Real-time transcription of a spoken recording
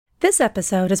This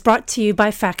episode is brought to you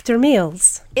by Factor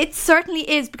Meals. It certainly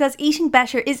is, because eating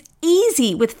better is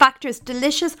easy with Factor's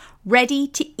delicious,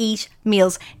 ready-to-eat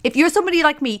meals. If you're somebody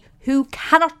like me who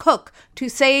cannot cook to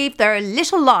save their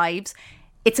little lives,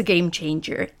 it's a game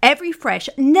changer. Every fresh,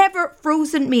 never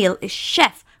frozen meal is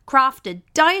chef-crafted,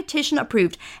 dietitian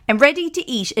approved, and ready to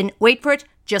eat in, wait for it,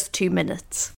 just 2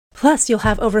 minutes. Plus, you'll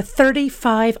have over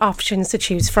 35 options to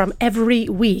choose from every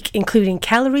week, including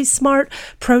Calorie Smart,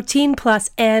 Protein Plus,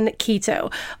 and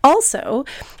Keto. Also,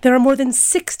 there are more than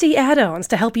 60 add-ons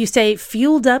to help you stay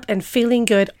fueled up and feeling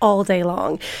good all day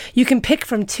long. You can pick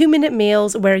from 2-minute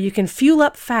meals where you can fuel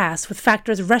up fast with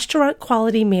Factor's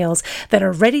restaurant-quality meals that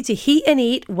are ready to heat and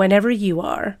eat whenever you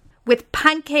are. With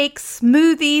pancakes,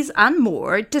 smoothies, and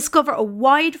more, discover a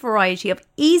wide variety of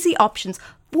easy options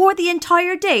for the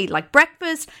entire day, like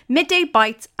breakfast, midday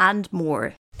bites, and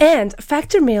more. And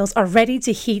Factor meals are ready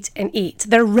to heat and eat.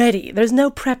 They're ready. There's no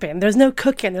prepping. There's no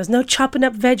cooking. There's no chopping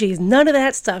up veggies. None of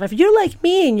that stuff. If you're like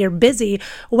me and you're busy,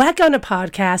 whack on a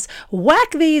podcast,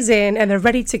 whack these in, and they're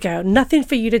ready to go. Nothing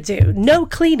for you to do. No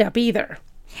cleanup either.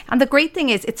 And the great thing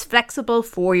is it's flexible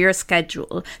for your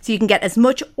schedule. So you can get as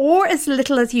much or as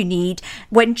little as you need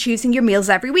when choosing your meals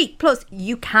every week. Plus,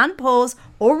 you can pause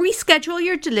or reschedule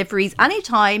your deliveries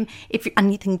anytime if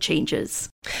anything changes.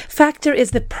 Factor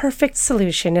is the perfect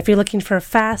solution if you're looking for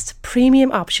fast,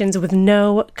 premium options with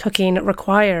no cooking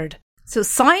required. So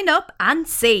sign up and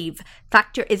save.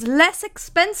 Factor is less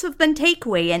expensive than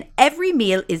takeaway, and every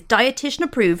meal is dietitian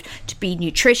approved to be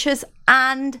nutritious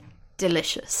and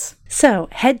delicious. So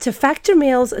head to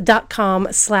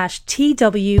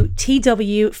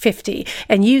factormeals.com/TWTW50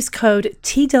 and use code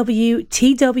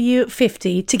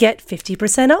TWTW50 to get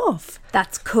 50% off.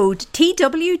 That's code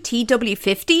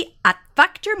TWTW50 at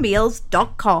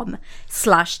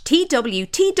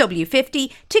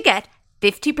factormeals.com/TWTW50 to get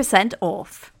 50%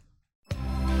 off.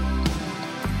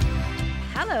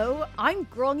 Hello, I'm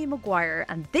Gráinne Maguire,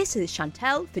 and this is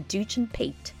Chantal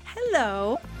Fiducian-Pate.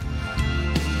 Hello.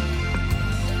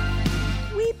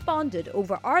 We bonded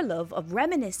over our love of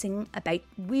reminiscing about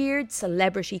weird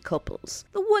celebrity couples.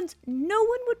 The ones no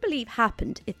one would believe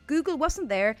happened if Google wasn't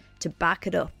there to back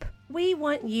it up. We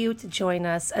want you to join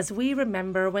us as we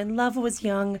remember when love was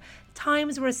young,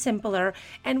 times were simpler,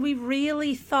 and we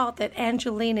really thought that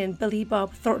Angelina and Billy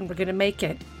Bob Thornton were going to make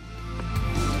it.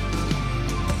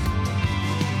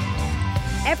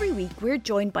 Every week we're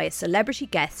joined by a celebrity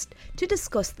guest to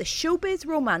discuss the showbiz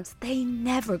romance they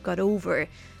never got over.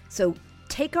 So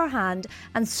take our hand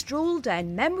and stroll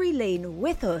down memory lane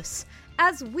with us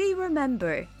as we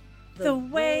remember the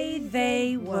way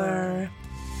they were.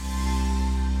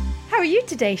 How are you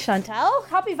today, Chantal?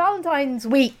 Happy Valentine's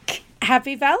Week.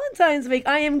 Happy Valentine's Week.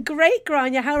 I am great,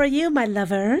 Gráinne. How are you, my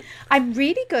lover? I'm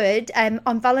really good.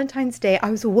 On Valentine's Day,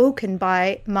 I was awoken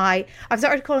by I've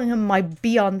started calling him my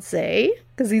Beyonce,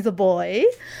 because he's a boy.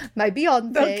 My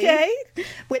Beyonce. Okay.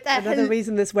 With another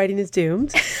reason this wedding is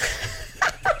doomed.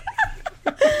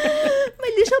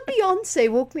 My little Beyonce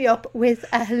woke me up with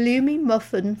a halloumi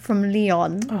muffin from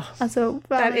Leon. Oh, so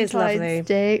that is lovely.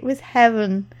 Day. It was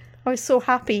heaven. I was so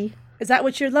happy. Is that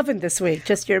what you're loving this week?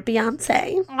 Just your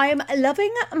Beyonce? I am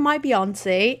loving my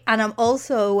Beyonce, and I'm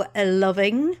also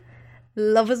loving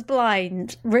Love is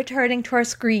Blind returning to our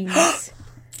screens. Yes!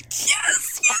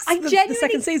 The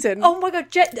second season. Oh my God,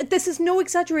 this is no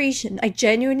exaggeration. I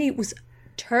genuinely was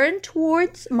turned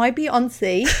towards my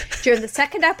Beyonce during the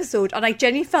second episode, and I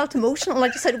genuinely felt emotional. And I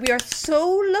just said, we are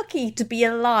so lucky to be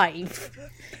alive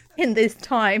in this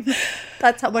time.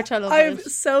 That's how much I love it. I'm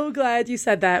so glad you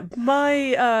said that.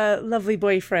 My lovely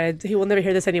boyfriend, who will never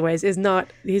hear this anyways, he's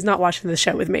not watching the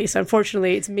show with me. So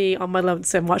unfortunately, it's me on my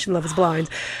lonesome watching Love is Blind.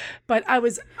 But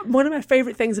one of my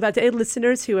favorite things about the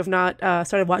listeners who have not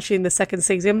started watching the second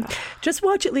season, just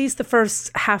watch at least the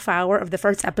first half hour of the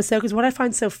first episode, because what I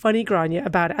find so funny, Gráinne,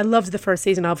 about it, I loved the first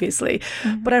season, obviously,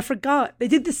 but I forgot they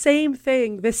did the same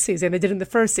thing this season they did in the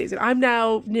first season. I'm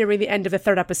now nearing the end of the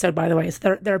third episode, by the way,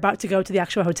 so they're about to go to the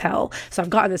actual hotel. So I've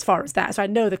gotten as far as that. So I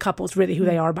know the couple's really who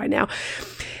they are by now.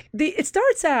 It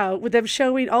starts out with them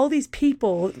showing all these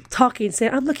people talking,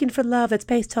 saying, I'm looking for love that's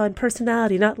based on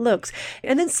personality, not looks.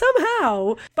 And then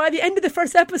somehow, by the end of the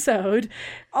first episode,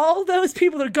 all those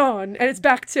people are gone. And it's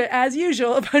back to, as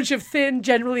usual, a bunch of thin,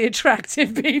 generally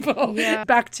attractive people. Yeah.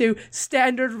 Back to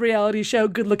standard reality show,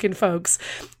 good-looking folks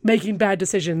making bad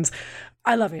decisions.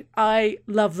 I love it. I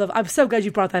love. I'm so glad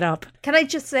you brought that up. Can I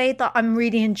just say that I'm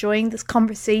really enjoying this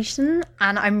conversation,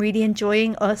 and I'm really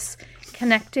enjoying us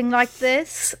connecting like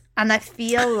this, and I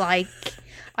feel like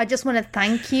I just want to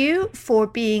thank you for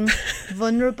being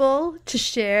vulnerable to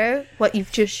share what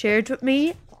you've just shared with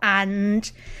me,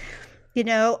 and You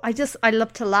know, I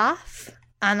love to laugh,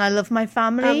 and I love my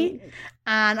family,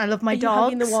 and I love my dogs.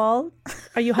 Are you hugging the wall?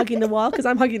 Are you hugging the wall? Because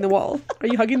I'm hugging the wall. Are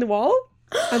you hugging the wall?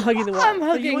 I'm hugging the wall. I'm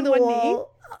hugging the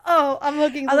wall. Oh, I'm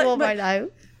hugging the wall right now.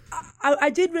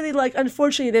 I did really like,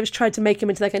 unfortunately, they've tried to make him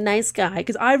into like a nice guy,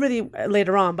 because I really,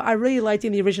 later on, but I really liked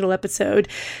in the original episode,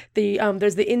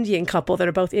 there's the Indian couple that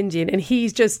are both Indian, and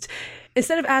he's just,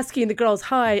 instead of asking the girls,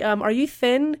 hi, are you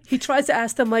thin? He tries to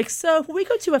ask them like, so when we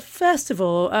go to a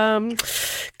festival,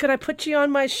 could I put you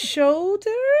on my shoulders?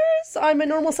 I'm a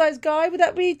normal sized guy. Would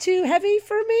that be too heavy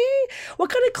for me? What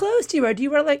kind of clothes do you wear? Do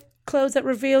you wear like clothes that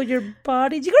reveal your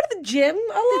body? Do you go to the gym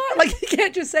a lot? Like, you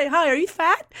can't just say, hi, are you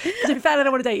fat? Because if you're fat, I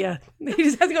don't want to date you. He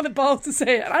just has to go on the balls to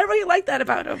say it. I really like that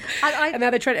about him. And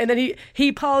now they try, and then he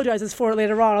apologizes for it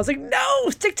later on. I was like, no,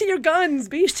 stick to your guns.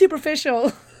 Be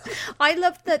superficial. I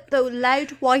love that the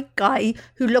loud white guy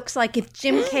who looks like if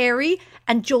Jim Carrey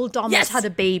and Joel Dommett had a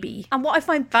baby. And what I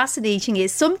find fascinating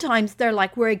is sometimes they're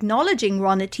like, we're acknowledging we're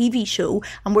on a TV show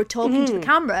and we're talking to the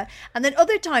camera. And then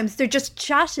other times they're just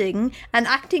chatting and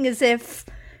acting as if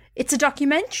it's a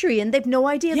documentary and they've no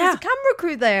idea there's a camera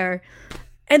crew there.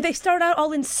 And they start out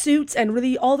all in suits, and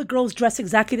really all the girls dress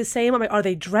exactly the same. I'm like, are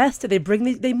they dressed? Did they bring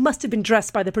these? They must have been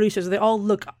dressed by the producers. They all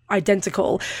look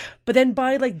identical. But then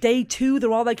by like day 2,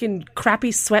 they're all like in crappy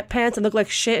sweatpants and look like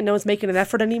shit, and no one's making an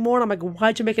effort anymore. And I'm like,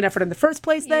 why'd you make an effort in the first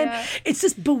place then? Yeah. It's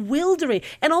just bewildering.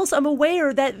 And also, I'm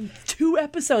aware that 2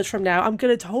 episodes from now, I'm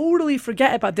going to totally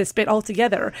forget about this bit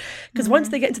altogether. Because once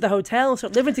they get into the hotel and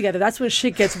start living together, that's when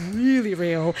shit gets really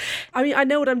real. I mean, I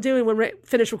know what I'm doing when we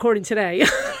finish recording today.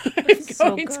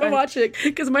 I'm going to watch it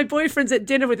because my boyfriend's at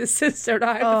dinner with his sister and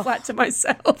I have the flat to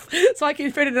myself, so I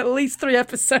can fit in at least 3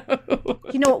 episodes.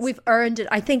 You know what? We've earned it.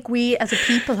 I think we as a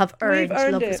people have earned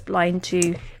Love is Blind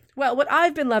too. Well, what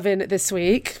I've been loving this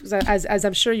week, as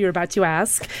I'm sure you're about to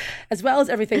ask, as well as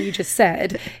everything you just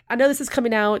said, I know this is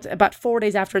coming out about 4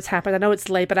 days after it's happened. I know it's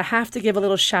late, but I have to give a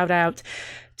little shout out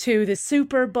to the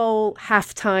Super Bowl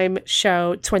halftime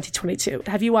show 2022.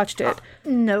 Have you watched it?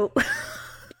 No.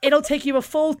 It'll take you a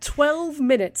full 12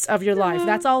 minutes of your life.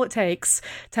 That's all it takes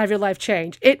to have your life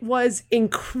change. It was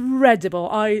incredible.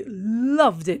 I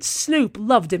loved it. Snoop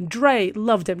loved him. Dre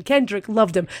loved him. Kendrick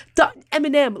loved him.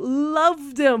 Eminem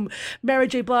loved him. Mary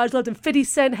J. Blige loved him. 50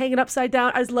 Cent hanging upside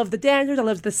down. I just loved the dancers. I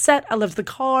loved the set. I loved the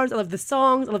cars. I loved the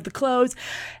songs. I loved the clothes.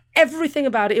 Everything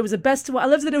about it. It was the best one. I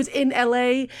loved that it was in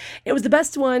LA. It was the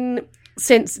best one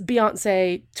since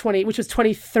Beyonce which was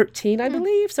 2013, I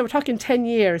believe. So we're talking 10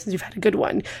 years since you've had a good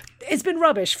one. It's been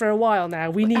rubbish for a while now.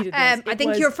 We needed this. I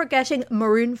think you're forgetting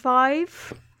Maroon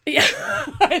 5. Yeah,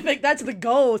 I think that's the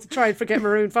goal, to try and forget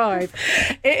Maroon 5.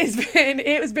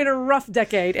 It has been a rough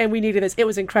decade, and we needed this. It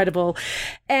was incredible.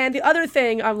 And the other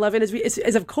thing I'm loving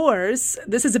is of course,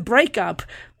 this is a breakup,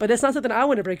 but it's not something I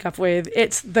want to break up with.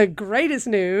 It's the greatest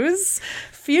news.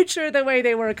 Future the way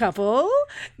they were a couple.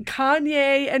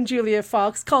 Kanye and Julia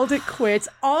Fox called it quits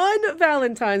on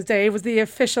Valentine's Day was the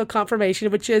official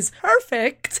confirmation, which is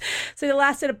perfect. So it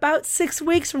lasted about 6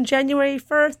 weeks from January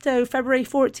 1st to February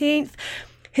 14th.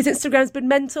 His Instagram's been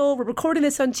mental. We're recording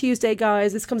this on Tuesday,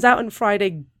 guys. This comes out on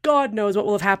Friday. God knows what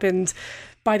will have happened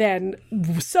by then.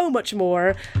 So much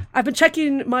more. I've been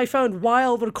checking my phone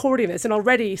while recording this, and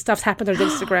already stuff's happened on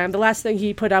Instagram. The last thing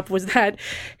he put up was that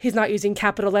he's not using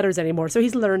capital letters anymore. So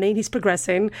he's learning. He's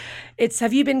progressing.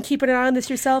 Have you been keeping an eye on this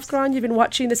yourself, Gran? You've been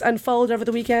watching this unfold over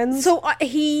the weekends? So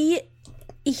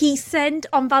he sent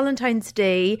on Valentine's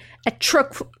Day a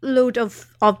truckload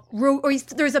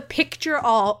there's a picture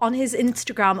on his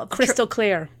Instagram of crystal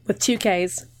clear with 2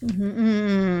 Ks.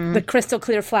 Mm-hmm. The crystal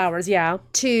clear flowers, yeah.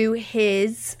 To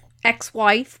his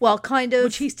ex-wife,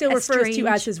 which he still refers to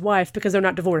as his wife because they're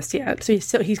not divorced yet.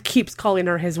 So he keeps calling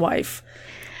her his wife.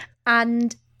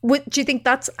 And do you think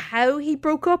that's how he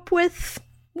broke up with?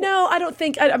 No, I don't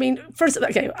think. I mean, first,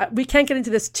 okay, we can't get into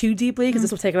this too deeply because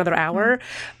this will take another hour.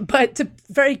 But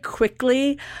very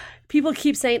quickly, people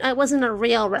keep saying, it wasn't a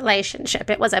real relationship.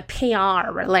 It was a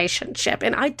PR relationship.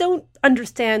 And I don't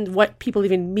understand what people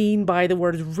even mean by the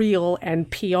words real and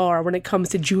PR when it comes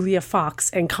to Julia Fox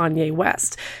and Kanye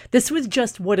West. This was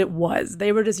just what it was.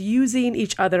 They were just using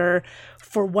each other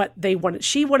for what they wanted.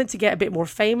 She wanted to get a bit more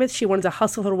famous. She wanted to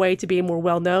hustle her way to being more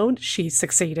well-known. She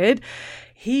succeeded.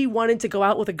 He wanted to go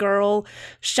out with a girl,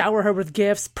 shower her with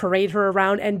gifts, parade her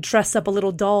around, and dress up a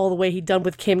little doll the way he'd done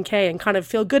with Kim K and kind of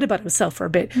feel good about himself for a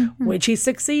bit, which he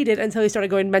succeeded until he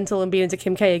started going mental and being into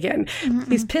Kim K again.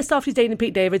 He's pissed off he's dating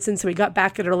Pete Davidson, so he got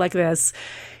back at her like this.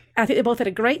 I think they both had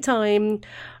a great time.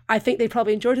 I think they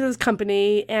probably enjoyed each other's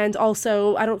company. And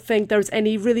also, I don't think there's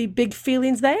any really big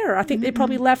feelings there. I think they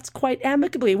probably left quite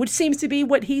amicably, which seems to be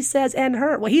what he says and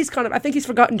her. Well, I think he's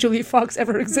forgotten Julia Fox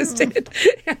ever existed.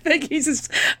 I think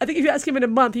if you ask him in a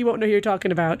month, he won't know who you're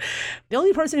talking about. The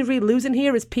only person who's really losing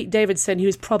here is Pete Davidson,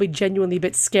 who's probably genuinely a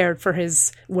bit scared for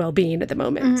his well-being at the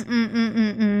moment.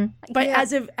 But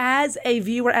as a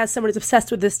viewer, as someone who's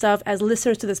obsessed with this stuff, as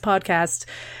listeners to this podcast,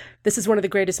 this is one of the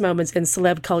greatest moments in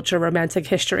celeb culture, romantic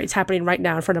history. It's happening right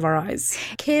now in front of our eyes.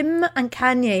 Kim and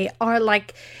Kanye are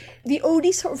like the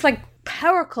only sort of like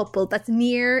power couple that's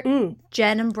near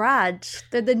Jen and Brad.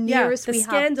 They're the nearest we have. The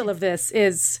scandal of this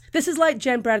is like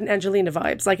Jen, Brad, and Angelina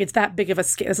vibes. Like, it's that big of a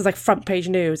scandal. This is like front page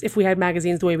news. If we had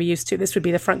magazines the way we used to, this would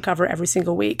be the front cover every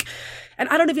single week. And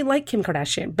I don't even like Kim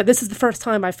Kardashian, but this is the first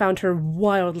time I found her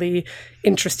wildly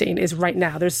interesting is right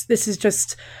now. This is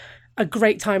just a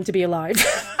great time to be alive.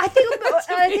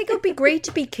 I think it would be great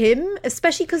to be Kim,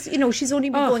 especially because, you know, she's only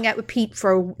been going out with Pete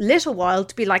for a little while,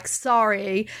 to be like,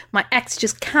 sorry, my ex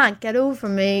just can't get over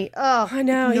me. Oh, I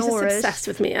know, he's just obsessed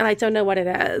with me, and I don't know what it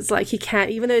is. Like, he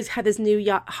can't, even though he's had this new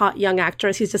hot young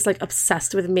actress, he's just like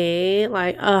obsessed with me.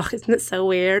 Like, isn't it so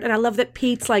weird? And I love that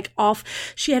Pete's like off.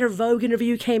 She had her Vogue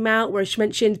interview came out where she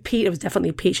mentioned Pete. It was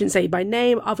definitely Pete. She didn't say by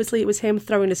name. Obviously, it was him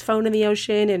throwing his phone in the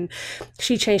ocean, and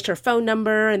she changed her phone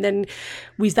number, and then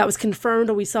that was confirmed,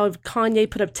 or we saw Kanye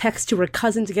put up text to her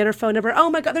cousin to get her phone number. Oh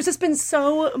my God, there's just been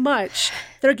so much.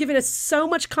 They're giving us so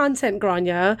much content,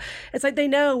 Grania. It's like they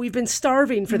know we've been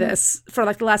starving for this for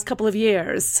like the last couple of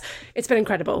years. It's been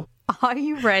incredible. Are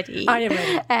you ready? I am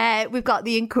ready. We've got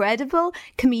the incredible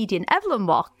comedian Evelyn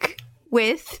Mock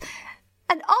with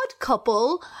an odd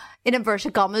couple, in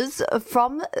inverted commas,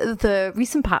 from the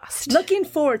recent past. Looking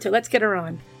forward to it. Let's get her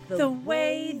on. The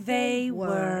way they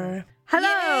were. Hello.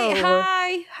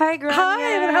 Yay. Hi, Grania. Hi,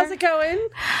 Evan. How's it going?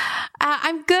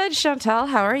 I'm good, Chantal.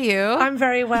 How are you? I'm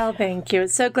very well, thank you.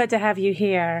 It's so glad to have you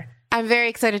here. I'm very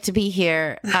excited to be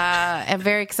here. I'm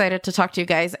very excited to talk to you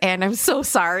guys, and I'm so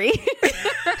sorry.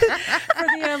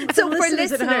 For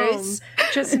listeners at home,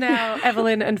 just now,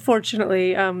 Evelyn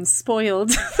unfortunately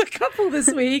spoiled the couple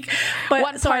this week. But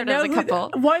One part of the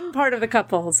couple. One part of the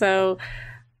couple. So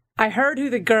I heard who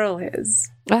the girl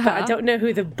is, but I don't know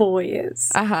who the boy is.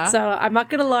 So I'm not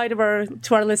going to lie to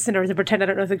our listeners and pretend I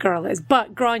don't know who the girl is.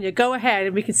 But Grania, go ahead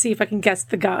and we can see if I can guess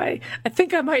the guy. I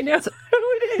think I might know who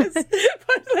it is,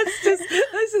 but let's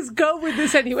just go with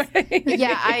this anyway.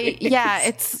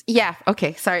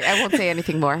 Okay, sorry, I won't say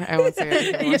anything more.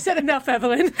 You said enough,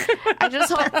 Evelyn. I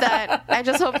just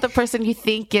hope the person you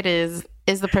think it is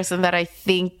the person that I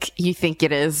think you think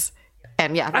it is.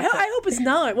 And yeah, I hope it's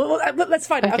not. Well, let's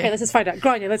find out. Okay, let's just find out.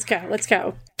 Grania, let's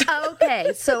go.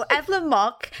 Okay, so Evelyn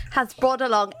Mock has brought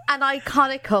along an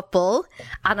iconic couple,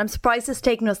 and I'm surprised it's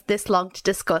taken us this long to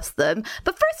discuss them.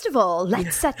 But first of all,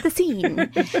 let's set the scene.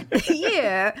 The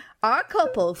year our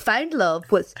couple found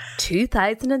love was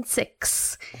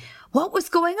 2006. What was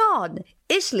going on?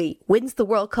 Italy wins the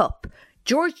World Cup.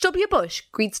 George W. Bush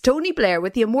greets Tony Blair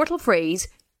with the immortal phrase,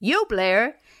 "Yo,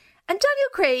 Blair." And Daniel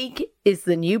Craig is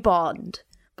the new Bond.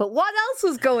 But what else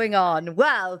was going on?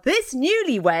 Well, this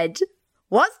newlywed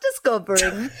was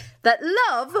discovering that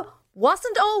love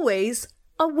wasn't always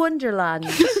a wonderland.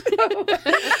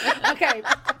 Okay,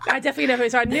 I definitely know who it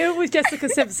is. I knew it was Jessica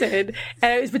Simpson,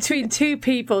 and it was between two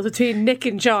people, between Nick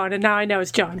and John, and now I know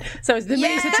it's John. So it's the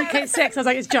minute you said 2K6, I was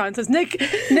like, it's John. So it's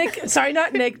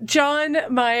John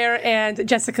Mayer and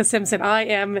Jessica Simpson. I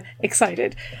am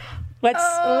excited.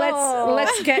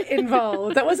 Let's get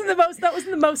involved. That wasn't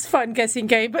the most fun guessing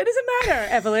game, but it doesn't matter,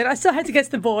 Evelyn. I still had to guess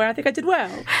the boy. I think I did well.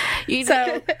 You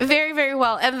did very, very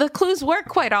well, and the clues were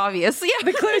quite obvious. Yeah,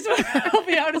 the clues were. I'll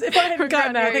be honest. If I hadn't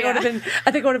gotten that,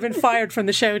 I think I would have been fired from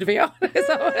the show. To be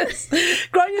honest,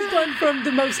 Grania's gone from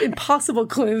the most impossible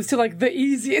clues to like the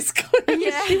easiest clues.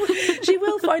 Yeah. She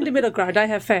will find a middle ground. I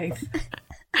have faith.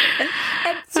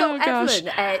 Evelyn,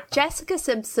 Jessica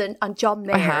Simpson and John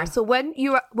Mayer. So when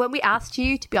we asked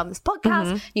you to be on this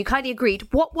podcast, you kind of agreed.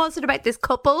 What was it about this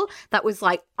couple that was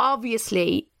like,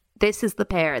 obviously, this is the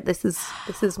pair. This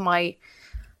is my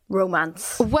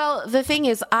romance? Well, the thing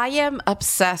is, I am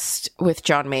obsessed with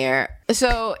John Mayer.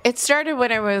 So it started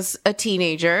when I was a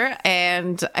teenager,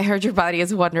 and I heard Your Body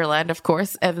is a Wonderland, of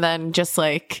course, and then just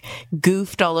like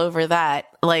goofed all over that.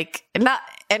 Like, not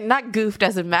and not goofed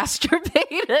as in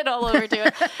masturbated all over to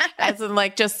it, as in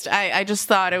like just I just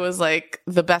thought it was like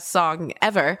the best song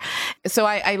ever. So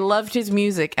I loved his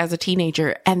music as a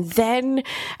teenager, and then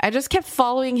I just kept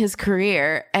following his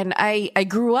career, and I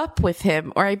grew up with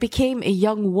him, or I became a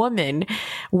young woman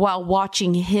while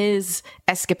watching his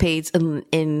escapades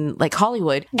in like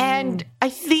Hollywood. And I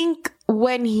think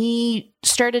when he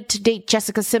started to date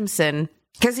Jessica Simpson,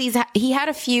 because he had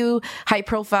a few high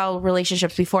profile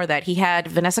relationships before that. He had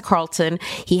Vanessa Carlton.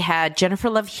 He had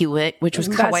Jennifer Love Hewitt, which was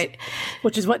quite...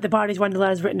 Which is what the Barney's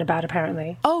Wonderland is written about,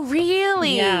 apparently. Oh,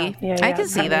 really? Yeah. I can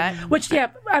see that. Which, I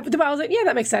was like, yeah,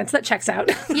 that makes sense. That checks out.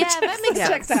 Yeah, that makes sense.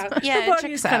 Checks out. Yeah, the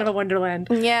Barney is kind of a wonderland.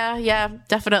 Yeah,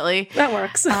 definitely. That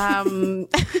works.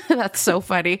 That's so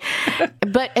funny.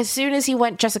 But as soon as he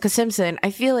went Jessica Simpson, I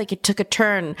feel like it took a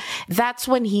turn. That's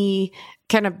when he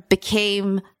kind of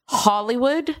became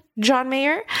Hollywood John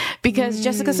Mayer, because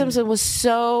Jessica Simpson was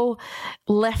so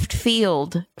left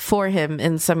field for him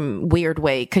in some weird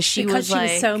way, because she was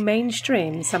so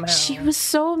mainstream somehow. She was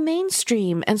so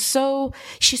mainstream, and so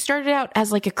she started out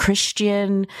as like a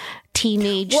Christian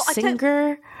teenage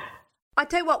singer. I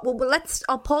tell you what,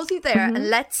 I'll pause you there and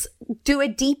let's do a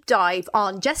deep dive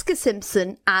on Jessica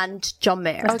Simpson and John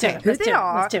Mayer. Who they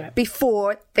are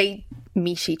before they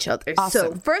meet each other.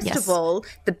 Awesome. So first of all,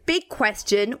 the big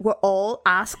question we're all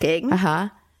asking,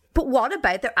 but what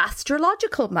about their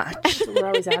astrological match? We're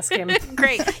always asking.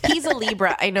 Great. He's a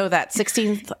Libra. I know that.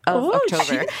 16th of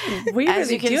October. We As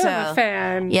really you can do tell. have a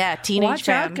fan. Yeah, teenage Watch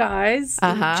fan. out, guys.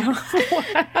 Uh-huh.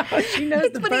 Wow, she knows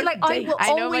It's the funny, birth like, date.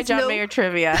 I know my John Mayer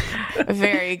trivia.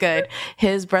 Very good.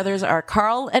 His brothers are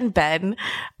Carl and Ben.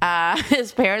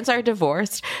 His parents are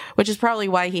divorced, which is probably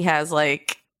why he has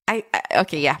like...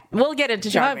 okay, yeah. We'll get into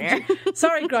John Mayer.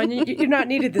 Sorry, Gron, you're not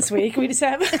needed this week. We just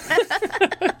have...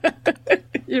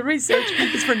 Your research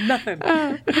is for nothing.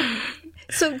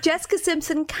 So Jessica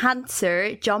Simpson,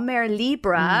 Cancer, John Mayer,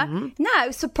 Libra.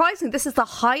 Now, surprisingly, this is the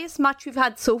highest match we've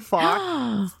had so far.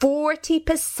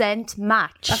 40%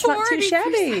 match. That's not too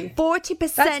shabby.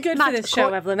 40% That's good match. for this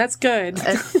show, Evelyn. That's good.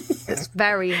 It's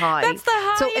very high. That's the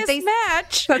highest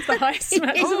match. That's the highest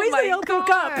match. There's a reason they all broke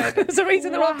up. There's a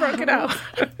reason they're all broken up.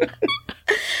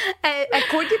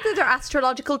 According to their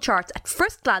astrological charts, at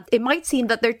first glance, it might seem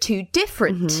that they're too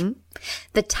different.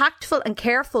 The tactful and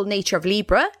careful nature of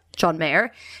Libra, John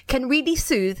Mayer, can really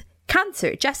soothe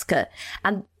Cancer, Jessica.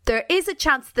 And there is a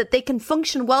chance that they can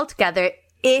function well together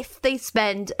if they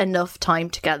spend enough time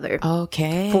together.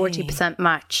 Okay. 40%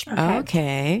 match.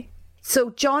 Okay.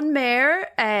 So John Mayer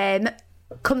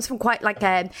comes from quite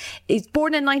he's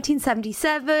born in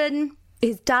 1977.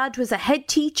 His dad was a head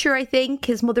teacher, I think.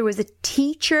 His mother was a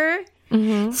teacher.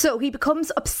 So he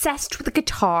becomes obsessed with the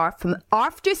guitar from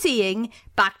after seeing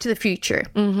Back to the Future.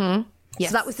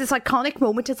 Yes. So that was this iconic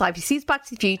moment in his life. He sees Back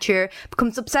to the Future,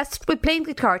 becomes obsessed with playing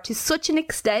the guitar to such an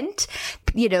extent,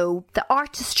 the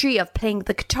artistry of playing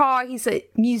the guitar. He's a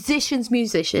musician's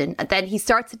musician. And then he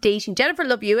starts dating Jennifer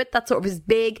Love Hewitt. That's sort of his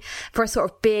big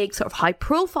high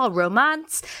profile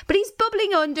romance. But he's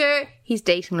bubbling under. He's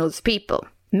dating loads of people.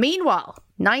 Meanwhile,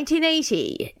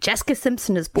 1980, Jessica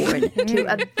Simpson is born to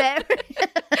a very...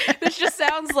 This just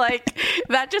sounds like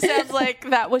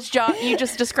that was John. You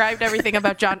just described everything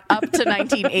about John up to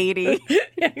 1980.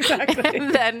 Yeah, exactly.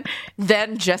 And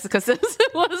then Jessica Simpson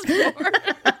was born.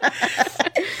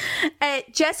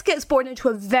 Jessica is born into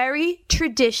a very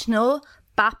traditional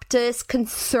Baptist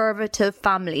conservative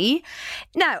family.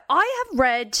 Now, I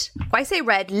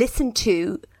have listened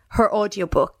to her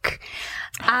audiobook.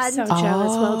 And so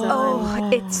jealous. Well done. Oh,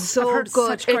 it's so I've heard good.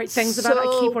 such great things about it.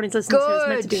 I keep wanting to listen to it. It's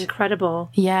meant to be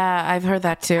incredible. Yeah, I've heard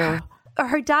that too.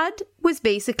 Her dad was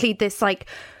basically this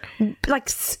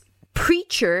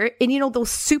preacher in those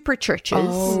super churches.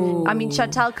 I mean,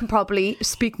 Chantal can probably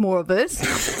speak more of this.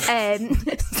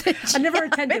 I never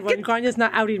attended one. Granya's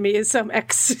not outing me as some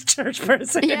ex-church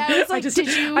person. Yeah, I was like,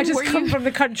 I just come from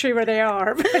the country where they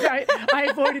are. But I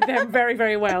avoided them very,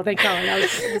 very well. Thank God. I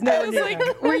was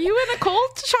like, were you in a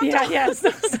cult, Chantal? Yes.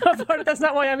 That's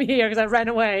not why I'm here, because I ran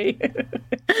away.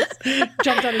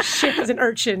 Jumped on his ship as an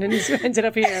urchin and he's ended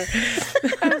up here.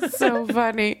 That's so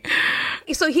funny.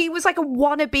 So he was like a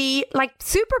wannabe,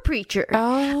 super preacher.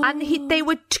 Oh. And they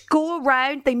would go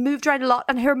around, they moved around a lot,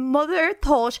 and her mother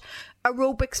thought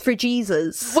aerobics for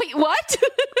Jesus. Wait, what?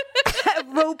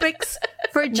 Aerobics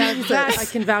for Jesus. That I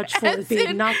can vouch for as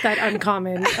being not that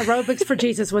uncommon. Aerobics for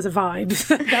Jesus was a vibe.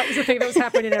 That was the thing that was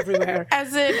happening everywhere.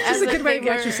 As a good way to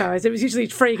exercise. It was usually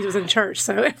free because it was in church,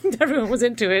 so everyone was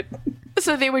into it.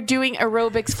 So they were doing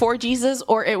aerobics for Jesus,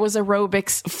 or it was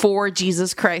aerobics for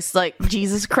Jesus Christ? Like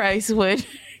Jesus Christ would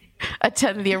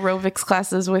attend the aerobics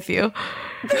classes with you.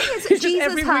 Jesus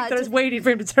every week had they're just waiting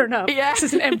for him to turn up. Yeah. It's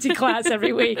just an empty class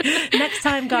every week. Next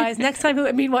time, guys. Next time.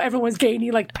 Meanwhile, everyone's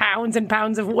gaining like pounds and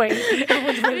pounds of weight.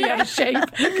 Everyone's really out of shape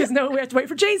because we have to wait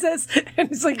for Jesus.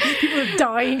 And it's like people are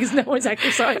dying because no one's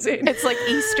exercising. It's like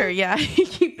Easter, yeah. You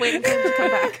keep waiting for him to come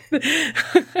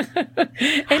back.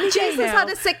 Jesus had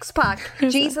a six-pack.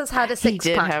 Jesus had a six-pack. He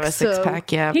did have a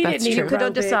six-pack, yeah. He That's didn't need true. aerobics. Could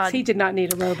understand. He did not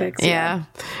need aerobics. Yeah.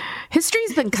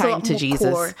 History's been a kind lot to more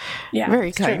Jesus. core. Yeah, Very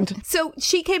it's true. kind. So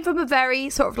she came from a very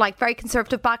sort of like very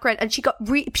conservative background, and she got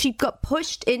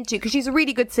pushed into, because she's a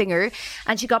really good singer,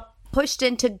 and she got pushed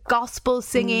into gospel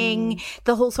singing,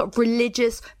 the whole sort of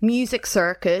religious music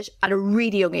circuit at a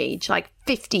really young age, like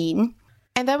 15.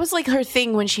 And that was like her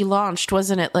thing when she launched,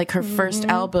 wasn't it? Like her first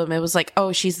album, it was like,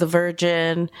 oh, she's the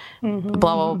virgin, blah,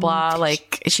 blah, blah.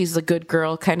 Like she's a good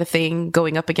girl kind of thing,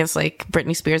 going up against like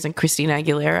Britney Spears and Christina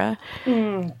Aguilera.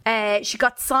 She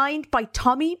got signed by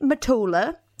Tommy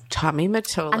Mottola. Tommy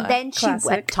Mottola. And then she Classic.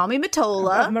 went, Tommy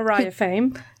Mottola. Of Mariah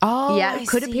fame. oh, Yeah, I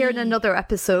could appear in see. another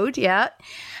episode, yeah.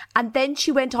 And then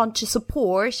she went on to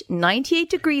support 98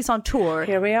 Degrees on tour.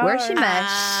 Here we Where are. she met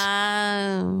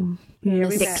Here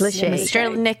we Nick go. Lachey.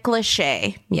 Mr. Nick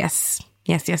Lachey. Yes.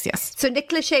 Yes. So Nick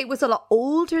Lachey was a lot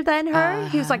older than her.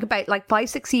 He was like about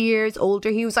 5-6 years older.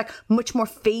 He was like much more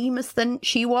famous than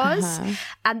she was.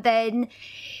 And then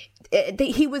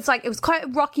he was like, it was quite a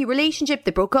rocky relationship.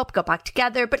 They broke up, got back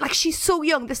together. But like, she's so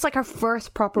young. This is like her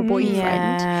first proper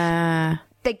boyfriend. Yeah.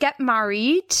 They get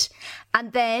married,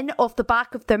 and then off the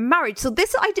back of their marriage, so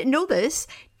this, I didn't know this.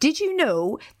 Did you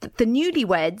know that the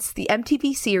Newlyweds, the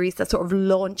MTV series that sort of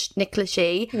launched Nick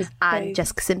Lachey and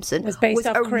Jessica Simpson, was based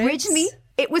off Cribs?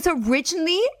 it was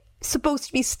originally supposed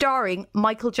to be starring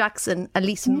Michael Jackson and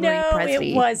Lisa Marie No,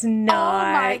 Presley. it was not.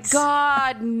 Oh my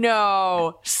God,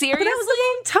 no. Seriously? But that was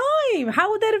a long time. How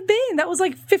would that have been? That was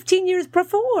like 15 years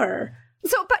before.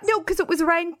 So, but no, because it was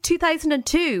around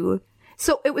 2002.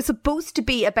 So it was supposed to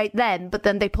be about them, but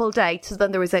then they pulled out. So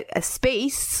then there was a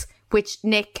space, which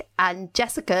Nick and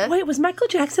Jessica Wait, was Michael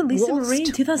Jackson, Lisa Marie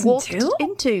in 2002? walked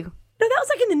into. No, that was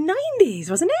like in the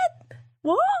 90s, wasn't it?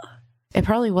 What? It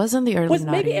probably was in the early Was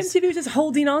 90s. maybe MTV was just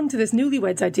holding on to this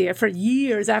Newlyweds idea for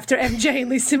years after MJ and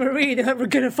Lisa Marie? They thought, we're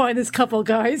going to find this couple,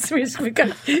 guys. We've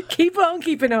got to keep on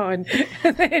keeping on.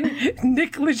 And then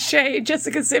Nick Lachey and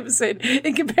Jessica Simpson,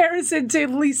 in comparison to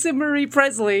Lisa Marie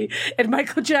Presley and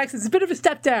Michael Jackson, it's a bit of a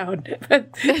step down.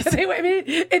 But anyway, I mean,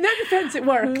 in their defense, it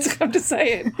worked. I'm just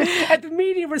saying. At the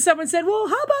meeting where someone said, well,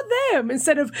 how about them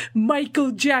instead of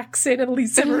Michael Jackson and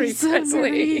Lisa Marie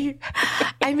Presley?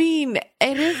 I mean,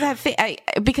 it is that thing.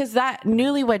 Because that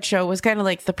Newlywed show was kind of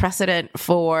like the precedent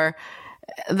for.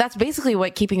 That's basically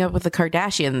what Keeping Up with the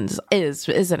Kardashians is,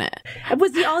 isn't it?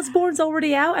 Was the Osbournes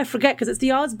already out? I forget, because it's the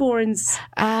Osbournes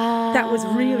that was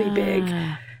really big.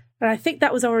 And I think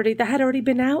that had already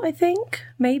been out, I think,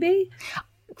 maybe.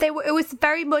 It was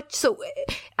very much so.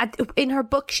 In her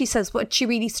book, she says what she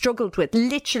really struggled with.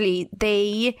 Literally,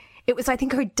 it was, I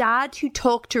think, her dad who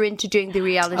talked her into doing the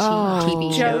reality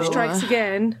TV show. Joe Strikes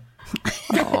Again.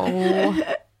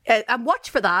 And watch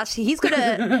for that. He's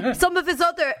gonna. Some of his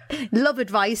other love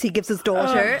advice he gives his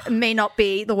daughter may not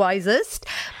be the wisest,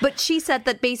 but she said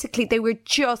that basically they were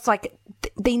just like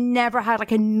they never had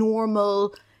like a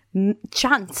normal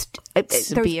chance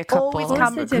To be a couple. Always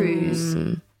camera crews.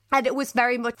 And it was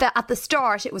very much that at the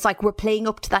start, it was like we're playing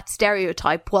up to that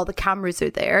stereotype while the cameras are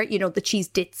there. You know, that she's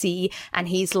ditzy and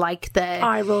he's like the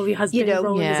Eye roll husband,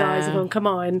 rolling his eyes and going, come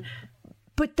on.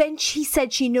 But then she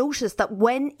said she noticed that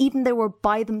when even they were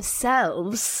by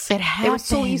themselves, they were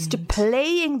so used to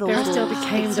playing those There still roles.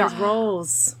 became those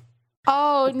roles.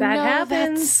 Oh, That no,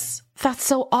 happens. That's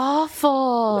so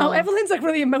awful. Oh, Evelyn's like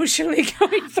really emotionally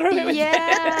going through it. Yeah,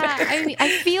 I mean, I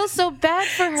feel so bad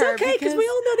for her. It's okay, because we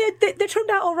all know they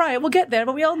turned out all right. We'll get there,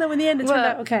 but we all know in the end it turned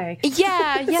out okay.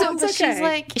 Yeah, So but it's she's okay.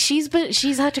 like,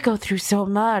 she's had to go through so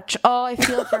much. Oh, I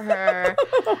feel for her.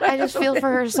 I just feel for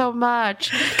her so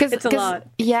much. It's a lot.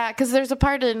 Yeah, because there's a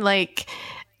part in like,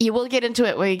 you will get into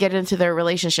it when you get into their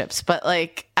relationships, but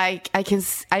like I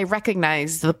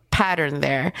recognize the pattern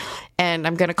there, and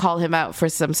I'm gonna call him out for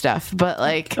some stuff. But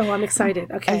like, Oh, I'm excited.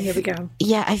 Okay, here we go.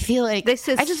 yeah, I feel like This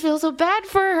is- I just feel so bad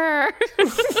for her.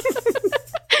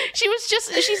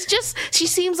 She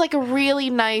seems like a really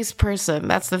nice person.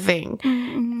 That's the thing.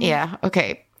 Mm-hmm. Yeah.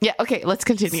 Okay. Yeah. Okay. Let's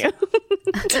continue.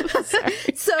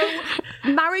 So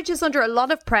marriage is under a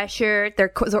lot of pressure.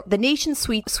 They're the nation's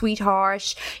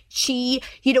sweetheart. She,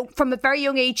 from a very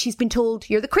young age, she's been told,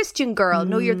 you're the Christian girl.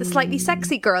 No, you're the slightly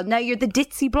sexy girl. Now you're the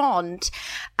ditzy blonde.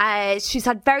 She's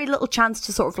had very little chance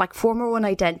to sort of like form her own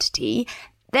identity.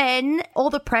 Then all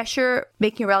the pressure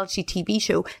making a reality TV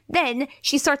show. Then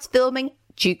she starts filming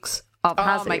Dukes of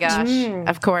Hazzard. Oh my gosh.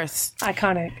 Of course.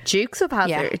 Iconic. Dukes of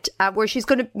Hazzard, where she's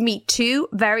going to meet two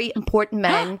very important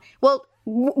men. Well,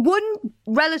 one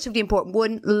relatively important,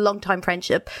 one long-time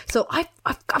friendship. So I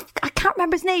can't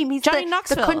remember his name. He's Johnny the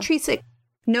Knoxville. country sick.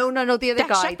 No, the other Dak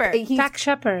guy. Shepard. Dak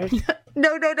Shepard.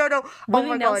 No.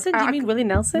 Willie Nelson? Do you mean Willie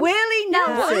Nelson? Willie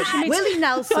Nelson. Willie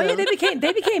Nelson. Oh yeah, they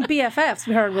became BFFs.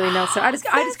 We heard Willie Nelson. I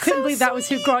just couldn't believe that was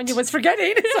who Grania was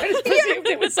forgetting. So I just presumed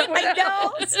it was someone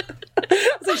else.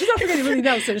 So she's not forgetting Willie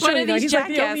Nelson. One Surely of not. these He's like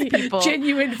the jackass only people.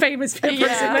 genuine famous person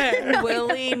there.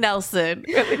 Willie Nelson.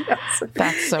 Willie Nelson.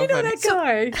 That's so You know funny. that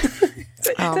guy.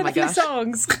 Oh Did my a few gosh.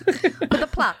 songs. The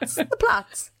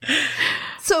Platts.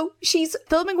 So she's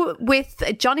filming with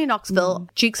Johnny Knoxville,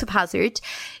 Dukes of Hazzard.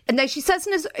 And now she says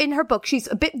in her book, she's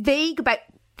a bit vague about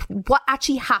what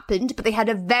actually happened, but they had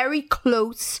a very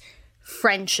close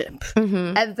friendship.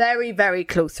 A very, very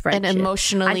close friendship. An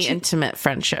emotionally And she- intimate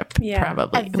friendship, Yeah.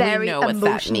 probably. a very we know what that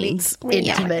emotionally means.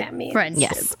 intimate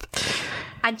friendship. Yes.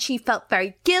 And she felt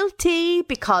very guilty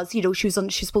because, you know, she's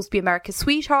supposed to be America's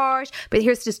sweetheart. But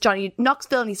here's this Johnny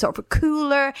Knoxville, and he's sort of a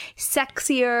cooler,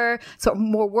 sexier, sort of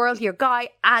more worldlier guy.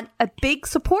 And a big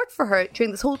support for her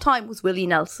during this whole time was Willie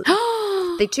Nelson.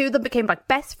 The two of them became like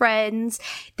best friends.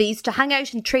 They used to hang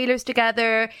out in trailers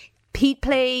together. He'd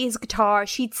play his guitar,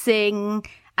 she'd sing,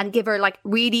 and give her like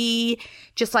really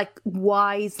just like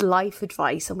wise life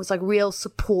advice, and was like real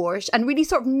support, and really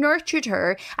sort of nurtured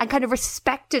her and kind of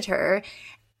respected her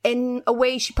in a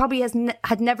way she probably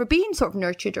had never been sort of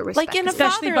nurtured or respected. Like in a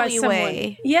Especially by fatherly someone.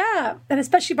 way. Yeah, and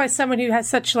especially by someone who has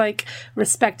such like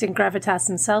respect and gravitas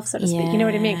himself, so to speak. You know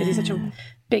what I mean? Because he's such a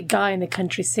big guy in the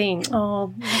country scene.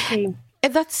 Oh, lucky.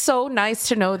 And that's so nice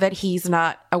to know that he's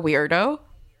not a weirdo.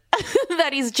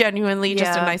 That he's genuinely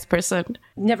just a Yeah. nice person.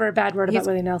 Never a bad word about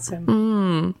Willie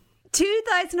Nelson.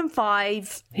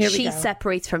 2005, Here we she go.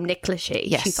 separates from Nick Lachey.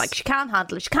 Yes. She's like, she can't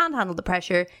handle it. She can't handle the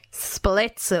pressure.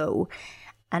 Splitzo.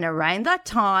 And around that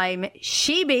time,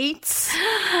 she meets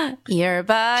Your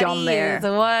body John Mayer. is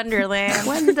a wonderland.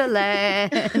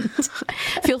 Wonderland.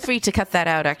 Feel free to cut that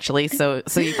out, actually, so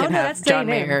you can no, have that's John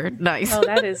staying in. Mayer. Nice. Oh,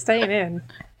 that is staying in.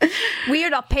 We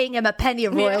are not paying him a penny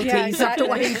of royalties Yeah, exactly. after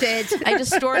what he did. I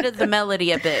distorted the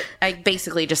melody a bit. I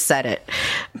basically just said it,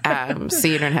 so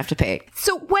you don't have to pay.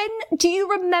 So do you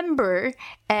remember,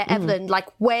 Evelyn, like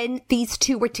when these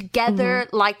two were together,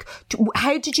 like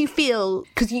how did you feel?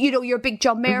 Because, you know, you're a big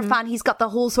John Mayer fan. He's got the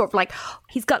whole sort of like,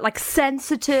 he's got like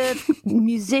sensitive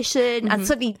musician, and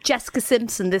suddenly Jessica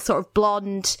Simpson, this sort of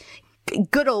blonde,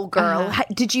 good old girl.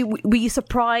 Were you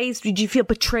surprised? Did you feel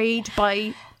betrayed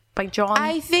by John?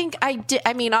 I think I did.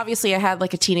 I mean, obviously, I had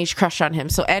like a teenage crush on him,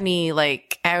 so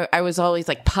I was always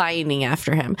like pining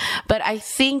after him. But I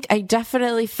think I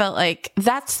definitely felt like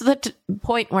that's the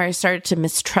point where I started to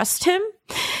mistrust him.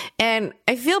 And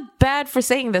I feel bad for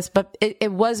saying this, but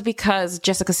it was because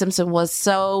Jessica Simpson was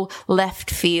so left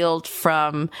field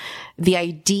from the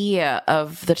idea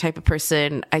of the type of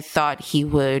person I thought he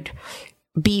would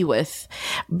be with.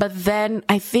 But then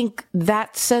I think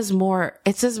that says more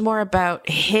about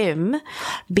him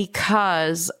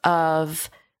because of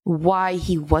why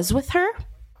he was with her.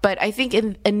 But I think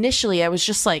initially I was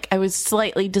just like, I was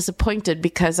slightly disappointed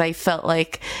because I felt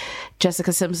like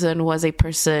Jessica Simpson was a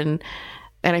person,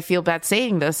 and I feel bad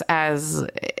saying this as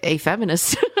a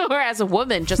feminist or as a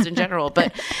woman just in general,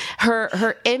 but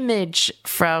her image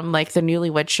from like the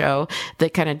Newlywed Show, the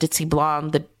kind of ditzy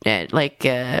blonde, the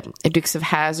Dukes of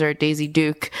Hazzard, Daisy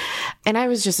Duke, and I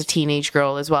was just a teenage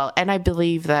girl as well, and I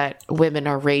believe that women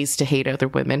are raised to hate other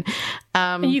women.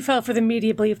 And you fell for the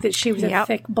media belief that she was a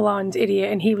thick blonde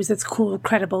idiot and he was this cool,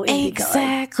 credible indie guy.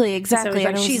 Exactly. So it was like, And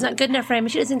I was she's not good enough for him.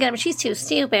 She doesn't get him. She's too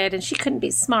stupid, and she couldn't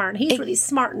be smart. He's really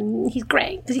smart, and he's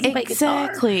great because he can play guitar.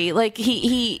 Exactly. Like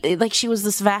he like she was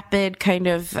this vapid kind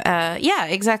of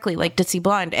exactly, like ditzy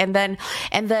blonde. And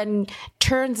then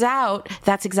turns out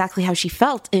that's exactly how she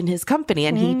felt in his company,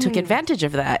 and he took advantage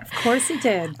of that. Of course he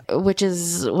did. Which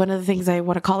is one of the things I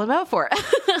want to call him out for.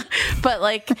 But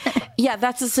like, yeah,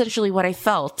 that's essentially what I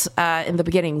felt in the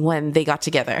beginning when they got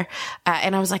together.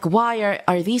 And I was like, why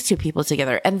are these two people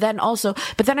together? And then I also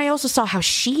saw how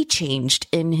she changed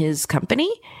in his company.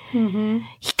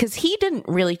 Because he didn't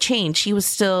really change. He was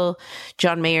still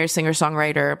John Mayer,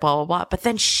 singer-songwriter, blah, blah, blah. But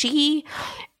then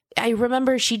I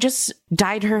remember she just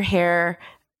dyed her hair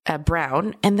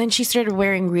brown, and then she started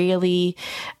wearing really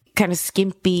kind of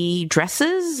skimpy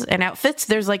dresses and outfits.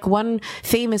 There's like one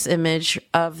famous image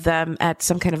of them at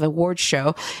some kind of award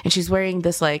show, and she's wearing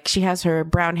this, like, she has her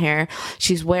brown hair.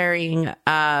 She's wearing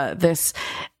this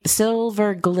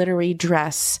silver glittery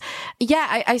dress.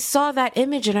 Yeah, I saw that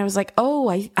image and I was like, oh,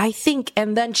 I think,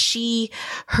 and then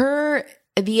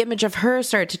the image of her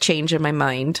started to change in my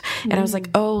mind. And I was like,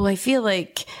 oh, I feel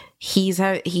like he's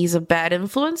a bad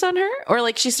influence on her. Or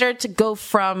like she started to go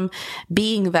from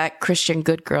being that Christian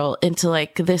good girl into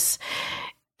like this,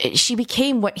 she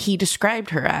became what he described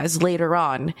her as later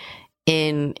on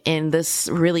in this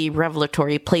really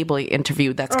revelatory Playboy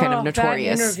interview that's kind of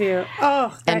notorious. That interview.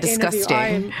 Oh, that and disgusting.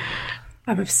 Interview.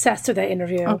 I'm obsessed with that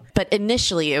interview. Oh, but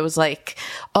initially it was like,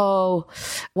 oh,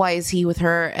 why is he with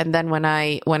her? And then when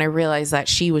I realized that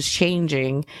she was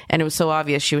changing and it was so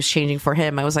obvious she was changing for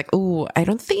him, I was like, oh, I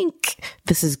don't think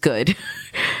this is good.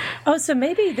 Oh, so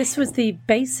maybe this was the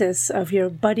basis of your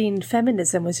budding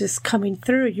feminism was just coming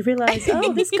through. You realize,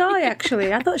 oh, this guy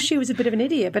actually, I thought she was a bit of an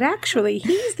idiot, but actually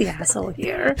he's the asshole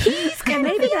here. And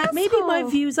maybe my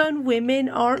views on women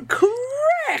aren't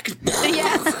correct.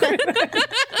 Yes.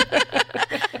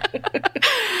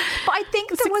 But I think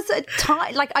there was a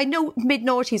time, like, I know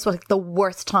mid-noughties was like the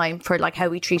worst time for like how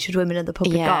we treated women in the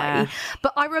public eye.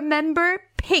 But I remember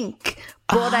Pink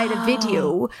brought out a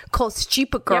video called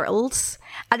Stupid Girls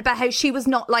and about how she was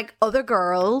not like other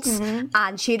girls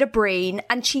and she had a brain,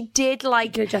 and she did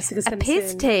like a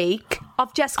piss take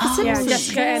of Jessica Simpson. Yeah,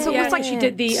 Jessica, so it was like she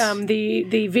did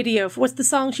the video. What's the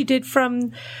song she did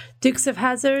from Dukes of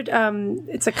Hazzard?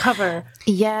 It's a cover.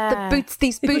 Yeah,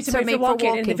 these boots are made for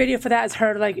walking. And the video for that is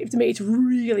her, like, to me, it's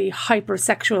really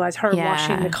hyper-sexualized, her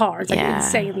washing the car. It's like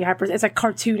insanely hyper. It's like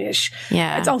cartoonish.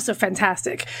 Yeah, it's also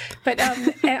fantastic. But I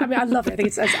mean, I love it. I think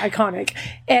it's iconic.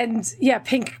 And yeah,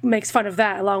 Pink makes fun of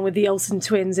that along with the Olsen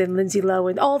twins and Lindsay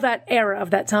Lohan, all that era of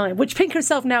that time. Which Pink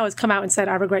herself now has come out and said,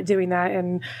 "I regret doing that,"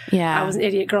 and I was an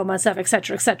idiot girl myself,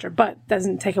 etc., etc. But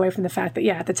doesn't take away from the fact that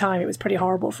at the time it was pretty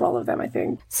horrible for all of them, I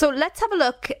think. So let's have a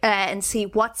look and see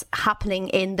what's happening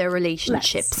in their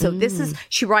relationship. So this is,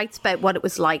 she writes about what it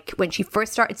was like when she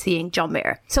first started seeing John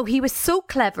Mayer. So he was so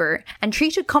clever and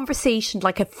treated conversation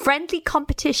like a friendly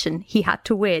competition he had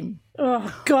to win.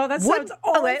 Oh God, that sounds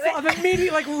awful. I'm immediately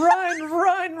like, run.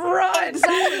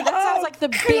 Exactly. That sounds like the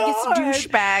biggest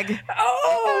douchebag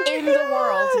in the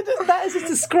world. That is just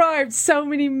described so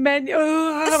many men.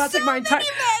 That's like my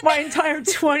entire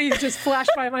 20s just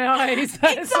flashed by my eyes.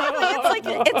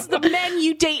 It's the men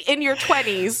you date in your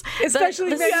 20s,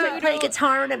 especially men who play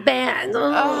guitar in a band.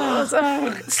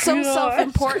 So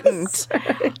self-important.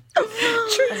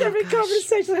 Treats every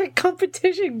conversation like a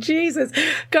competition. Jesus,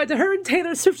 God, to her and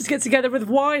Taylor Swift just get together with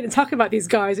wine and talk about these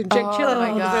guys and Jake Gyllenhaal.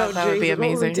 Oh my God, that would be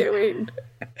amazing. What are we doing?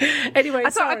 Anyway,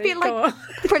 I feel like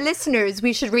for listeners,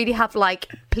 we should really have like,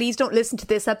 please don't listen to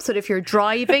this episode if you're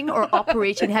driving or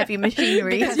operating heavy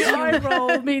machinery. Because your eye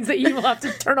roll means that you will have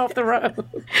to turn off the road.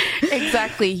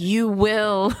 Exactly. You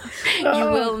will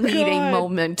need a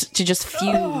moment to just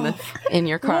fume in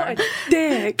your car. What a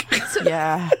dick.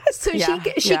 So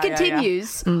she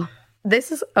continues. Yeah.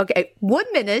 This is okay. 1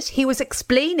 minute he was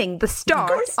explaining the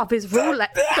start of his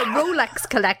Rolex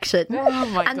collection. Oh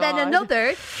my God. And then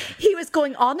another, he was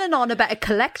going on and on about a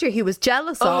collector he was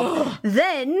jealous of.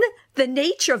 Then the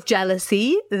nature of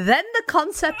jealousy. Then the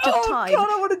concept of time. Oh God,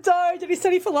 I want to die. Did he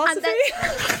study philosophy?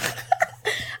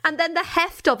 And then the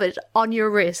heft of it on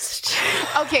your wrist.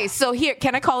 Okay, so here,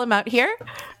 can I call him out here?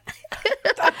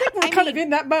 I think we're kind of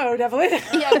in that mode, Evelyn.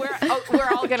 Yeah, we're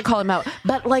all gonna call him out.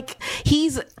 But like,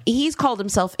 he's called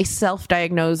himself a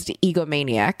self-diagnosed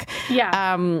egomaniac.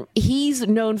 Yeah. He's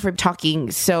known for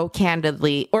talking so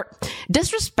candidly or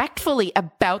disrespectfully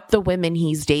about the women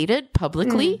he's dated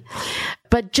publicly.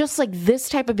 But just like this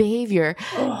type of behavior,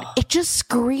 it just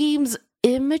screams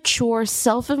immature,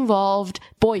 self-involved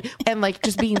boy, and like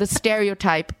just being the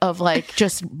stereotype of like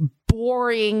just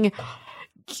boring,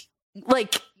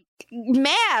 like,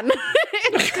 man.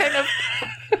 It's kind of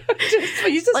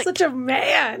he's just like, such a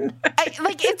man.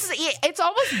 It's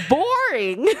almost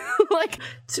boring. Like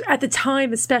at the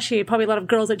time, especially, probably a lot of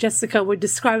girls like Jessica would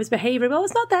describe his behavior. Well,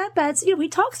 it's not that bad. So, he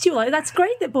talks to you like that's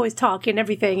great that boys talk and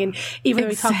everything. And even though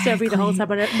he talks to everybody the whole time,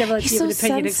 but never lets you have an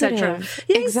opinion, etc.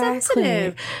 Yeah, he's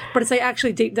sensitive. But it's like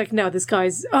actually, like, no, this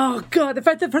guy's. Oh God, the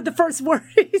fact that the first word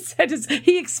he said is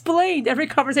he explained. Every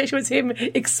conversation was him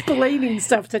explaining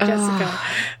stuff to Jessica.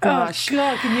 Gosh. Oh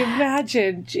God, can you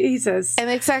imagine? Jesus. And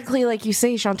exactly like you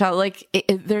say, Chantal, like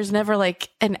there's never like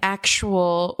an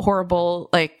actual horrible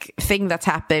like thing that's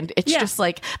happened. It's just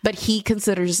like, but he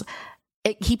considers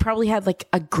he probably had like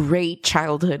a great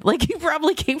childhood. Like he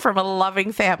probably came from a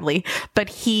loving family, but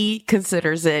he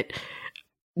considers it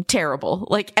terrible.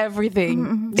 Like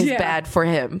everything is bad for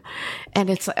him. And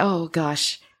it's like, oh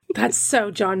gosh. That's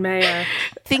so John Mayer. I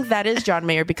think that is John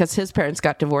Mayer because his parents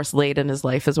got divorced late in his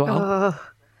life as well.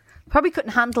 Probably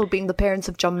couldn't handle being the parents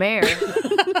of John Mayer. God,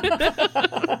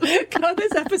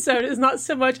 this episode is not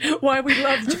so much why we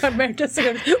love John Mayer, just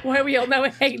sort of why we all now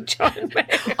hate John Mayer.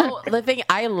 Oh, the thing,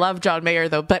 I love John Mayer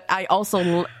though, but I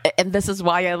also, and this is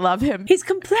why I love him. He's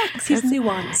complex. He's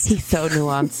nuanced. He's so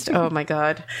nuanced. Oh my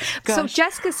God. Gosh. So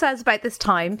Jessica says about this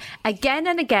time, again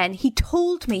and again, he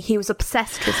told me he was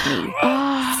obsessed with me,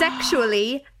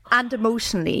 sexually and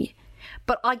emotionally.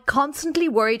 But I constantly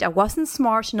worried I wasn't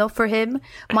smart enough for him.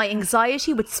 My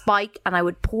anxiety would spike and I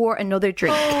would pour another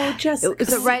drink. Oh, Jessica. It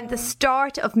was around the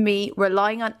start of me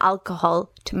relying on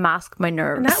alcohol to mask my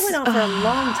nerves. And that went on for a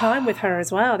long time with her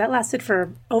as well. That lasted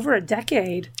for over a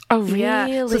decade. Oh, really?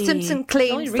 Yeah. So Simpson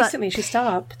claims only recently she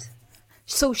stopped.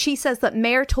 So she says that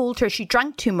Mayer told her she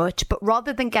drank too much, but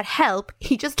rather than get help,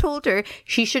 he just told her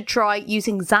she should try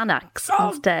using Xanax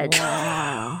instead.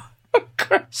 Wow.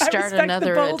 Start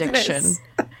another addiction.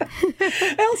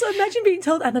 I also imagine being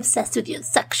told, I'm obsessed with you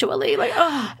sexually. Like,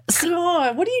 oh,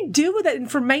 God, what do you do with that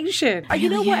information? You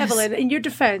know what, Evelyn, in your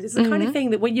defense, it's the kind of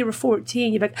thing that when you were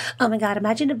 14, you're like, oh my God,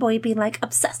 imagine a boy being like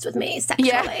obsessed with me sexually.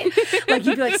 Yeah. Like,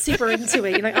 you'd be like super into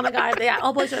it. You're like, oh my God, yeah,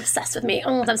 all boys are obsessed with me.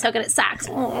 Oh, I'm so good at sex.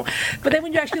 Oh. But then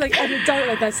when you're actually like an adult,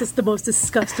 like that's just the most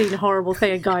disgusting, horrible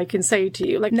thing a guy can say to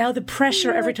you. Like, now the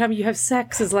pressure every time you have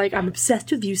sex is like, I'm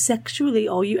obsessed with you sexually.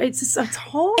 Oh, it's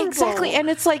horrible. Exactly. And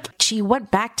it's like, she went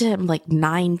back to him like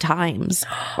 9 times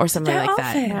or something like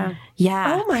that.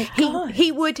 Yeah. Oh my God.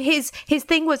 He would, his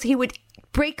thing was he would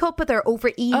break up with her over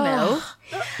email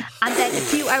and then a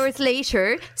few hours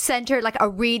later send her like a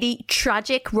really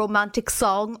tragic romantic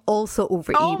song also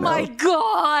over email. Oh my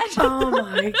God. Oh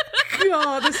my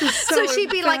God. This is so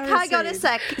she'd be like, hang on a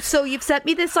sec. So you've sent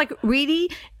me this like really,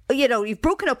 you know, you've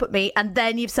broken up with me and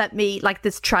then you've sent me like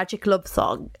this tragic love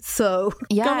song. So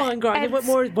yeah. Go on, Grant. What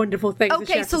more wonderful things?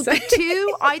 Okay, so the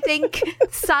 2, I think,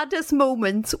 saddest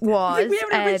moments was we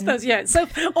haven't reached those yet. So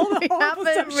all the horrible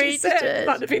stuff she said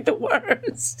might have been the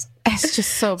worst. It's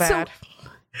just so bad.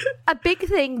 A big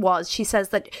thing was, she says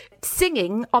that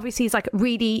singing obviously is like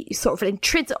really sort of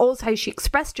intrinsic, also how she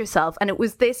expressed herself, and it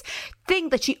was this thing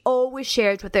that she always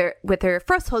shared with her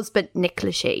first husband, Nick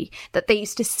Lachey, that they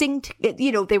used to sing,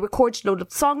 you know, they recorded a load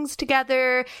of songs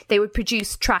together, they would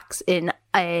produce tracks in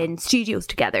studios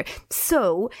together.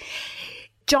 So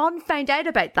John found out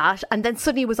about that and then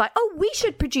suddenly was like, oh, we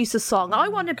should produce a song. I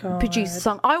want to produce a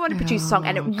song. I want to produce a song.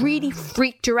 And it really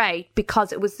freaked her out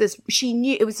because it was this, she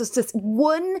knew it was just this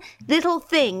one little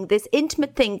thing, this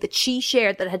intimate thing that she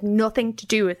shared that had nothing to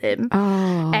do with him.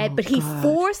 But he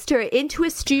forced her into a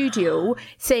studio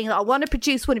saying, I want to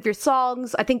produce one of your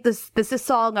songs. I think there's this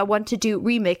song I want to do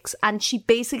remix. And she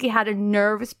basically had a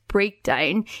nervous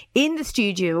breakdown in the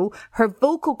studio. Her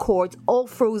vocal cords all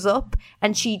froze up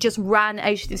and she just ran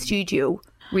out of the studio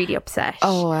really upset.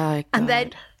 Oh my God. And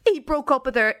then he broke up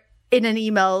with her in an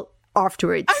email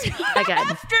afterwards again.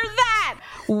 After that,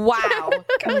 wow,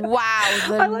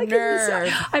 the I like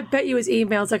nerve. I bet you his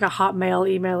email's like a Hotmail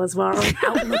email as well, like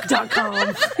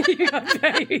Outlook.com.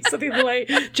 Something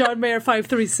like John Mayer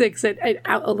 536 at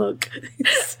Outlook.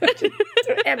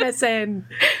 MSN.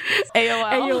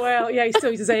 AOL. Yeah, he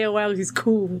still uses AOL. He's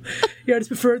cool. Yeah, I just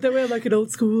prefer it that way. I like it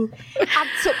old school. And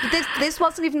so this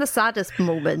wasn't even the saddest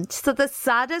moment. So the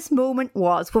saddest moment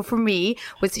was, well, for me,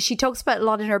 was she talks about a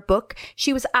lot in her book.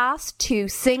 She was asked to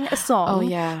sing a song,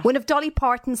 one of Dolly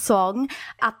Parton's song,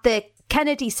 at the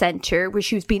Kennedy Center, where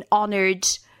she was being honoured.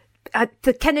 At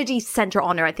the Kennedy Center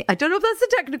Honour, I think. I don't know if that's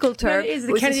the technical term. No, it is.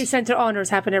 The Kennedy Center Honours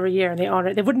happen every year, and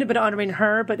they wouldn't have been honouring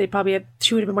her, but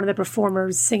she would have been one of the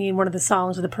performers singing one of the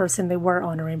songs of the person they were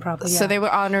honouring, probably. Yeah. So they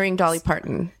were honouring Dolly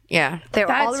Parton. Yeah. They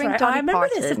were honouring Dolly Parton. I remember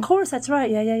this, of course, that's right.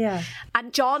 Yeah.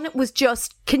 And John was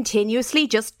just continuously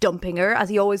just dumping her, as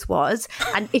he always was.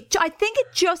 And I think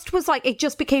it just was like, it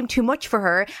just became too much for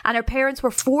her. And her parents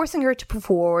were forcing her to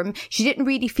perform. She didn't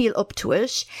really feel up to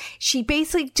it. She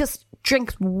basically just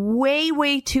drinks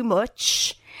way too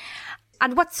much.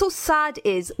 And what's so sad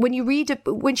is when you read it,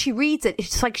 when she reads it,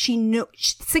 it's like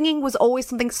singing was always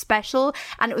something special,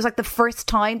 and it was like the first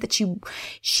time that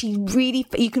she really,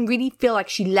 you can really feel like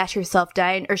she let herself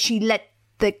down, or she let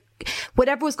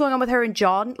whatever was going on with her and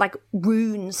John like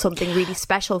ruin something really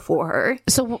special for her.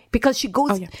 So because she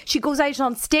goes out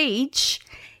on stage,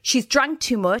 she's drank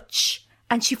too much,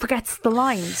 and she forgets the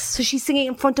lines. So she's singing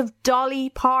in front of Dolly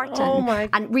Parton. Oh my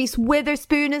And Reese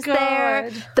Witherspoon is God.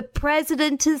 there. The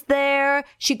president is there.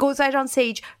 She goes out on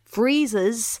stage,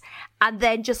 freezes, and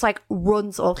then just like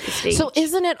runs off the stage. So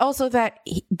isn't it also that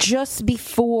just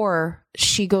before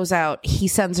she goes out, he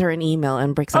sends her an email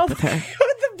and breaks up with her?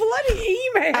 The bloody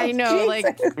email. I know, like,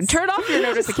 turn off your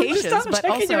notifications, Stop but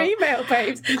checking also your email,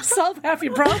 babes. Solve half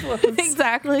your problems.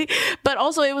 exactly. But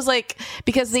also, it was like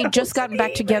because they just gotten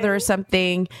back together or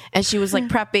something, and she was like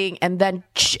prepping, and then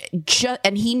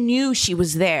and he knew she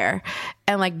was there,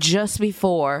 and like just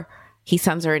before. He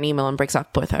sends her an email and breaks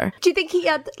up with her. Do you think he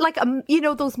had like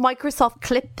those Microsoft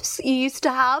clips you used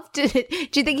to have? Do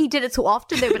you think he did it so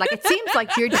often they were like, it seems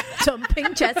like you're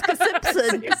dumping Jessica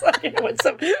Simpson?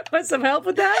 Want some help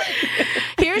with that?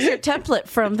 Here's your template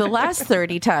from the last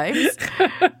 30 times.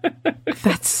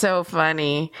 That's so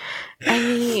funny. I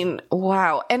mean,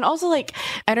 wow. And also, like,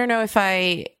 I don't know if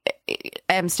I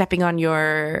am stepping on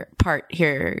your part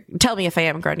here. Tell me if I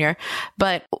am, Grenier.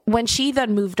 But when she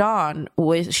then moved on,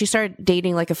 she started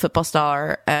dating like a football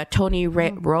star, Tony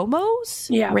Ramos?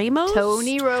 Yeah. Ramos?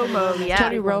 Tony Romo, yeah.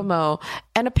 Tony Romo.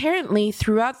 And apparently,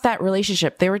 throughout that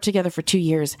relationship, they were together for 2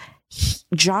 years.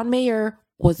 John Mayer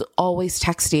was always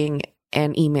texting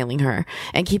and emailing her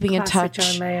and keeping in touch.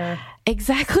 John Mayer.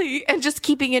 Exactly. And just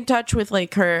keeping in touch with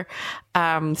like her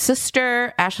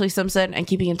sister, Ashley Simpson, and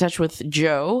keeping in touch with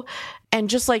Joe, and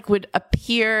just like would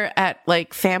appear at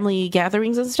like family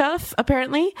gatherings and stuff,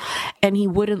 apparently. And he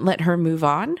wouldn't let her move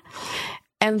on.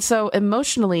 And so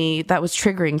emotionally, that was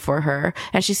triggering for her.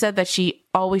 And she said that she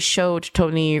always showed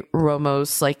Tony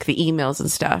Romo's like the emails and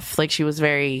stuff. Like she was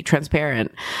very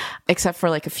transparent, except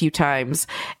for like a few times.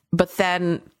 But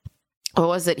then what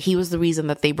was it? He was the reason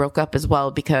that they broke up as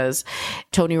well, because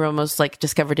Tony Romo's like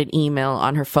discovered an email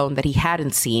on her phone that he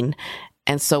hadn't seen,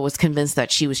 and so was convinced that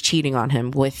she was cheating on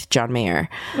him with John Mayer.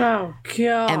 Oh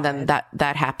God! And then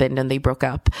that happened, and they broke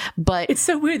up. But it's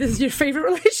so weird. This is your favorite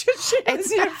relationship. This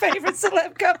is your favorite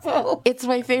celeb couple. It's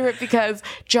my favorite because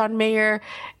John Mayer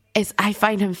I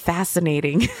find him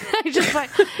fascinating. I just find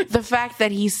the fact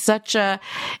that he's such a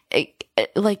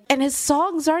like, and his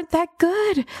songs aren't that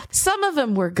good. Some of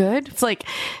them were good. It's like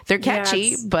they're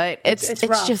catchy, but it's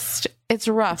rough. just it's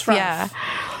rough. Yeah.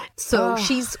 So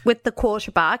she's with the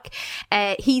quarterback.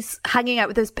 He's hanging out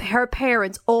with her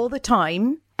parents all the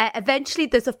time. Eventually,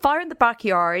 there's a fire in the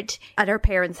backyard at her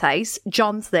parents' house.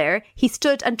 John's there. He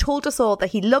stood and told us all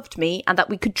that he loved me and that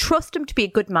we could trust him to be a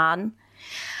good man.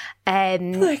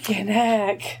 Flicking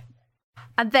heck.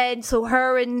 And then, so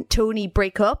her and Tony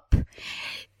break up.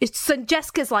 So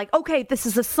Jessica's like, okay, this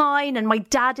is a sign, and my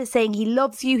dad is saying he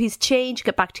loves you, he's changed,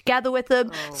 get back together with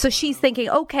him. So she's thinking,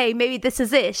 okay, maybe this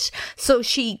is it. So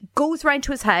she goes round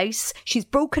to his house. She's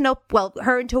broken up. Well,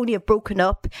 her and Tony have broken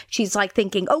up. She's like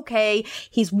thinking, okay,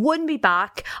 he's won me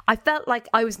back. I felt like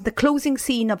I was in the closing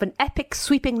scene of an epic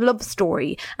sweeping love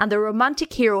story, and the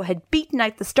romantic hero had beaten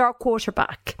out the star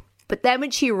quarterback. But then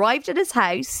when she arrived at his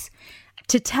house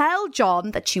to tell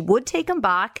John that she would take him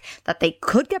back, that they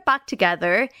could get back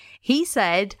together, he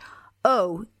said,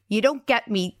 "Oh, you don't get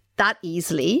me that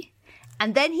easily."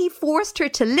 And then he forced her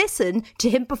to listen to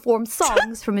him perform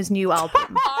songs from his new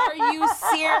album. Are you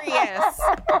serious?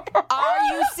 Are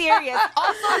you serious?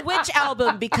 Also, which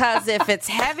album? Because if it's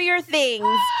Heavier Things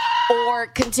or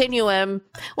Continuum,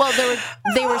 well,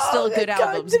 they were still good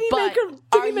albums. Did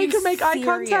he make her make eye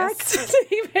contact? Did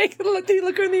he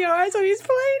look her in the eyes while he's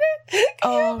playing it?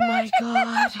 Oh my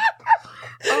God.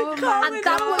 Oh my And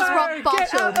that was rock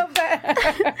bottom.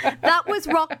 That was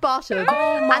rock bottom.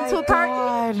 Oh my and so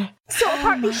God.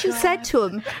 apparently she said to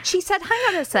him, she said, hang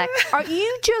on a sec, are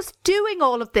you just doing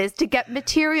all of this to get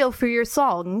material for your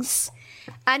songs?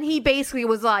 And he basically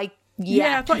was like,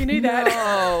 yeah. I thought you knew that.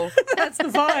 No. That's the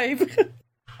vibe.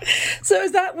 So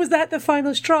was that the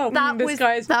final straw?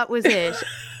 That was it.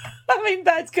 I mean,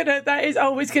 that is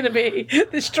always gonna be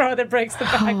the straw that breaks the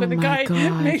back when the guy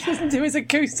makes us into his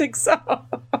acoustic song.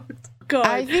 God.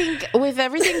 I think with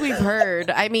everything we've heard,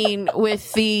 I mean,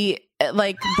 with the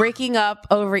like breaking up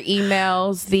over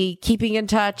emails, the keeping in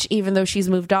touch even though she's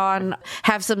moved on,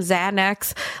 have some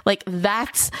Xanax, like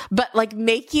but like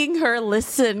making her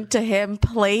listen to him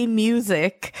play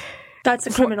music. That's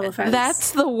a criminal offense.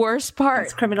 That's the worst part.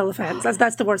 That's criminal offense.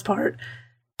 That's the worst part.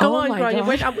 Go on, Grania.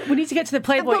 We need to get to the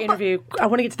Playboy interview. I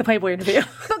want to get to the Playboy interview.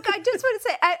 But I just want to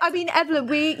say, I mean, Evelyn,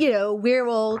 we're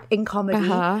all in comedy.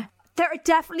 Uh-huh. There are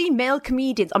definitely male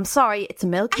comedians. I'm sorry, it's a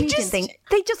male comedian thing.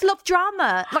 They just love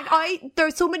drama. Like there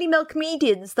are so many male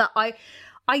comedians that I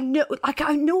I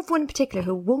know of one in particular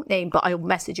who I won't name, but I'll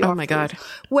message you. Oh my God.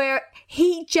 Where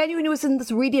he genuinely was in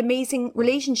this really amazing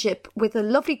relationship with a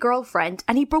lovely girlfriend,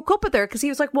 and he broke up with her because he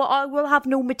was like, well, I will have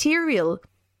no material.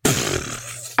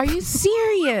 Are you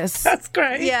serious? That's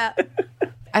great. Yeah.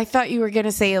 I thought you were going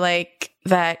to say like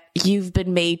that you've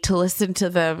been made to listen to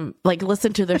them, like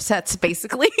listen to their sets,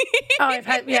 basically. Oh, I've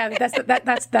had, yeah,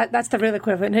 that's the real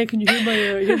equivalent. Hey, can you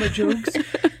hear my jokes?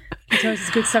 It's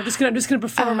good stuff. I'm just gonna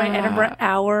perform my Edinburgh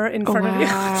hour in front of you.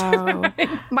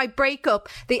 My breakup,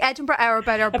 the Edinburgh hour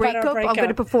about our breakup. I'm going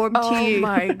to perform to you. Oh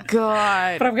my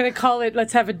God. But I'm going to call it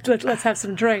let's have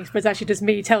some drinks, but it's actually just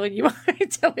me telling you my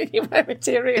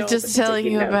material. Just telling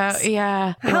you about,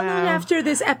 yeah. How long after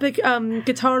this epic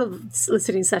guitar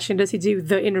listening session does he do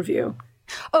the interview?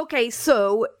 Okay,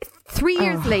 so 3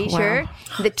 years later,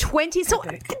 the 20s. So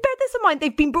bear this in mind,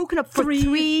 they've been broken up for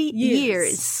 3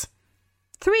 years.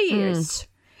 3 years.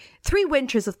 3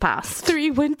 winters have passed. 3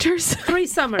 winters. 3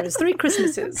 summers. 3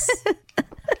 Christmases.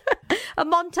 A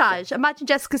montage. Imagine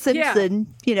Jessica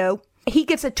Simpson, you know. He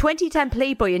gives a 2010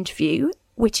 Playboy interview,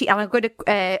 which and I'm going to...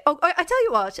 I tell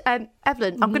you what,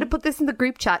 Evelyn, I'm going to put this in the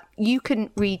group chat. You can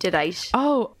read it out.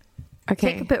 Oh,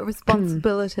 okay. Take a bit of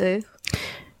responsibility.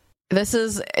 This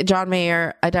is John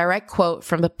Mayer, a direct quote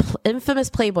from the infamous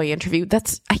Playboy interview.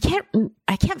 I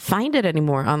can't find it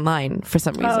anymore online for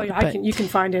some reason. Oh, you can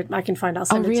find it. I can find it. I'll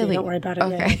send it to you. Don't worry about it.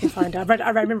 Okay. Yeah, you can find it. I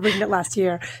remember reading it last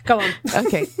year. Go on.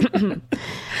 Okay.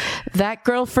 That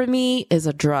girl for me is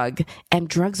a drug, and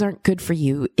drugs aren't good for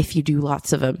you if you do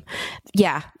lots of them.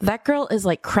 Yeah, that girl is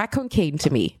like crack cocaine to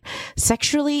me.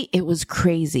 Sexually, it was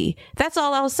crazy. That's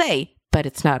all I'll say. But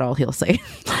it's not all he'll say.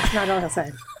 It's not all he'll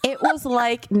say. It was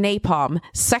like napalm.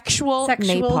 Sexual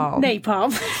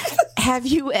napalm. Have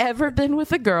you ever been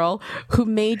with a girl who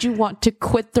made you want to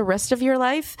quit the rest of your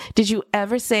life? Did you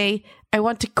ever say, I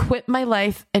want to quit my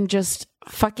life and just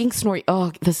fucking snort?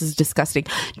 Oh, this is disgusting.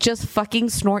 Just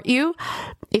fucking snort you?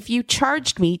 If you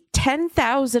charged me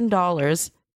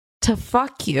 $10,000 to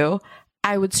fuck you,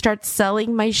 I would start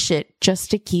selling my shit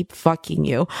just to keep fucking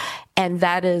you. And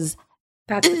that's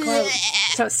the quote.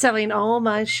 So selling all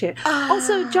my shit.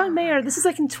 Also, John Mayer, this is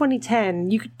like in 2010.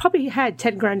 You could probably had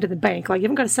 10 grand in the bank. Like, you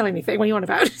haven't got to sell anything. What are you on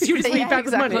about? You just leave back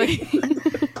the money.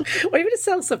 Or even to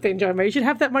sell something, John Mayer. You should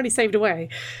have that money saved away.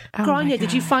 Grania,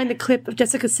 did you find the clip of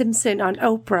Jessica Simpson on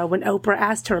Oprah when Oprah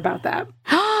asked her about that?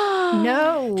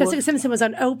 No. Jessica Simpson was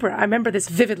on Oprah. I remember this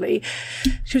vividly.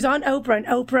 She was on Oprah and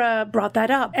Oprah brought that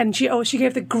up. And she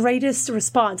gave the greatest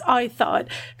response, I thought.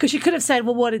 Because she could have said,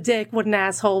 well, what a dick, what an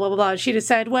asshole, blah, blah, blah. She'd have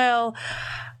said, well,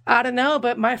 I don't know,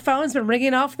 but my phone's been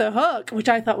ringing off the hook, which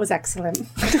I thought was excellent.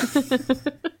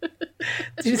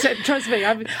 She said, trust me,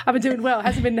 I've been doing well.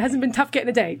 Hasn't been tough getting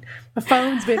a date. My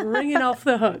phone's been ringing off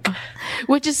the hook.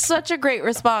 Which is such a great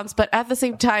response, but at the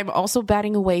same time also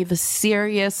batting away the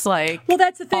serious, like, well,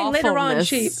 that's the thing. Later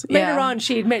awfulness. on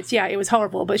she admits, yeah, it was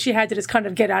horrible, but she had to just kind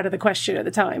of get out of the question at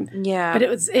the time. Yeah. But it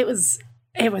was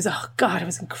oh God, it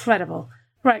was incredible.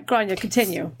 Right, Grania,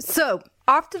 continue. So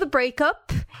after the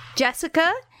breakup,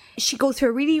 Jessica, she goes through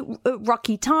a really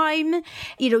rocky time.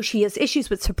 You know, she has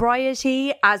issues with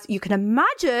sobriety, as you can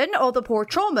imagine, all the poor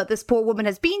trauma this poor woman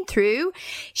has been through.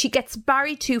 She gets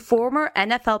married to former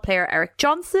NFL player Eric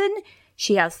Johnson.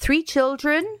 She has 3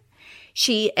 children.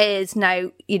 She is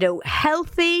now, you know,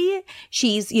 healthy.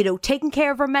 She's, you know, taking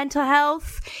care of her mental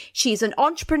health. She's an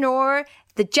entrepreneur.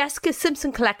 The Jessica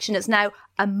Simpson collection is now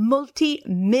a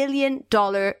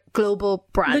multi-million-dollar global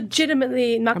brand.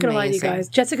 Legitimately, not going to lie to you guys,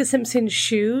 Jessica Simpson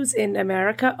shoes in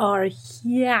America are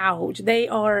huge. They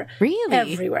are really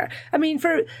everywhere. I mean,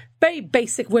 for very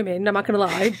basic women, I'm not going to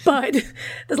lie, but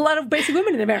there's a lot of basic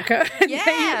women in America.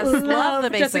 Yes, they love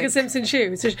the Jessica Simpson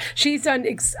shoes. So she's done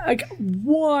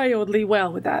wildly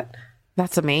well with that.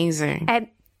 That's amazing.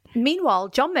 Meanwhile,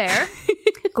 John Mayer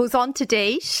goes on to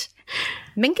date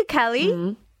Minka Kelly.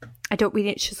 Mm-hmm. I don't really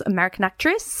know, she's an American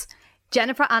actress.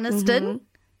 Jennifer Aniston. Mm-hmm.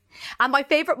 And my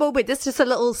favourite moment, this is just a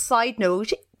little side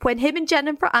note, when him and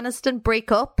Jennifer Aniston break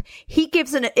up, he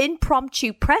gives an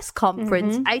impromptu press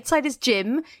conference outside his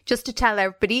gym just to tell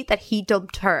everybody that he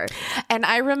dumped her. And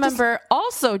I remember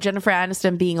also Jennifer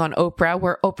Aniston being on Oprah,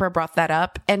 where Oprah brought that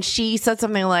up, and she said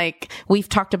something like, we've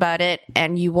talked about it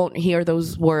and you won't hear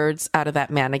those words out of that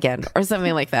man again, or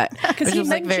something like that. Which was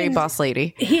like very boss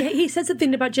lady. He said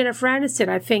something about Jennifer Aniston,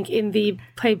 I think, in the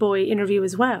Playboy interview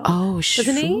as well. Oh, shoot.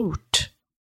 Doesn't he?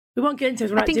 We won't get into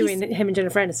it. We're not doing him and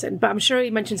Jennifer Aniston, but I'm sure he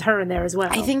mentions her in there as well.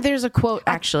 I think there's a quote,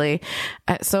 actually.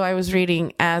 So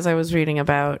as I was reading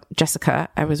about Jessica,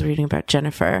 I was reading about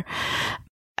Jennifer.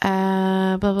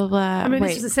 Blah blah blah. I mean,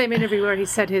 this is the same interview where he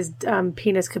said his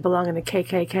penis could belong in the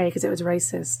KKK because it was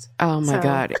racist. Oh my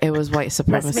God, it was white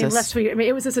supremacist.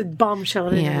 It was just a bombshell,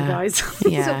 guys.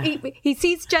 Yeah. So he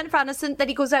sees Jennifer Aniston, then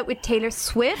he goes out with Taylor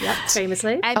Swift. Yep,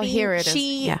 famously. I mean, here it is.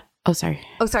 Yeah. Oh, sorry.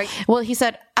 Well, he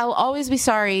said, I'll always be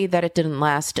sorry that it didn't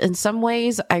last. In some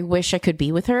ways, I wish I could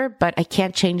be with her, but I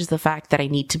can't change the fact that I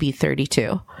need to be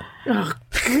 32. Oh,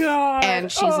 God.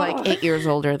 And she's like 8 years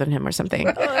older than him or something.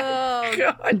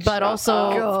 God, but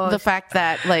also the fact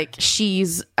that like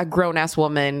she's a grown-ass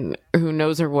woman who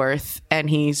knows her worth and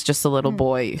he's just a little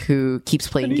boy who keeps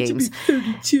playing games.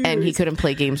 And he couldn't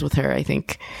play games with her, I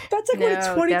think. That's like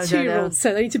what a 22-year-old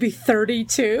said. I need to be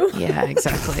 32. Yeah,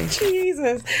 exactly.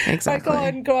 Jesus.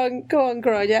 Exactly. Go on.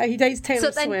 Yeah, he dates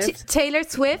Taylor Swift. So then Taylor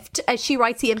Swift, she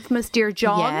writes the infamous Dear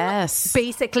John. Yes.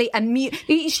 Basically,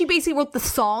 she basically wrote the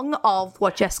song of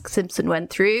what Jessica Simpson went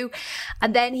through.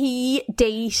 And then he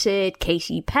dated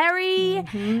Katy Perry.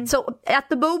 Mm-hmm. So at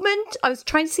the moment, I was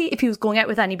trying to see if he was going out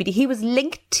with anybody. He was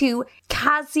linked to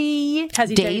Cassie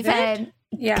David.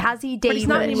 Cassie David. But he's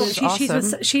not anymore.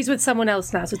 Awesome. She's with someone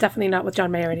else now, so definitely not with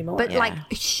John Mayer anymore. But like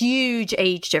huge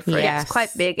age difference. Yes. Quite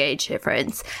big age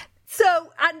difference. So,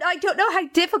 and I don't know how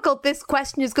difficult this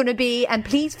question is going to be, and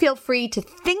please feel free to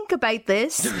think about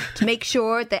this to make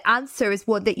sure the answer is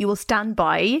one that you will stand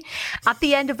by. At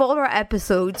the end of all our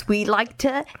episodes, we like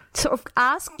to sort of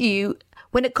ask you,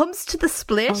 when it comes to the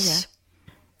split,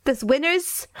 there's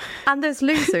winners and there's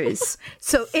losers.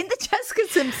 So in the Jessica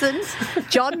Simpson,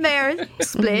 John Mayer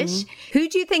split, who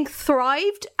do you think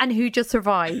thrived and who just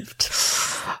survived?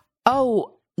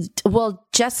 Oh, well,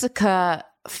 Jessica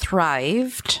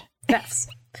thrived. Yes.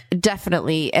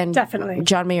 Definitely. And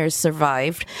John Mayer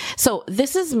survived. So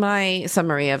this is my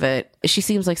summary of it. She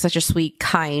seems like such a sweet,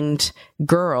 kind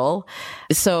girl.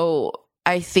 So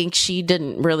I think she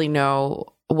didn't really know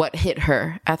what hit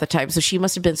her at the time. So she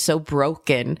must have been so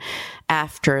broken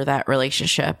after that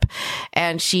relationship.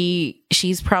 And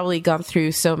she's probably gone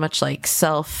through so much like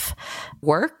self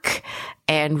work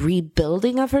and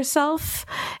rebuilding of herself.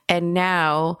 And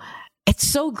now it's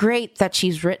so great that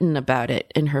she's written about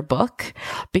it in her book,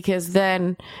 because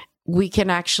then we can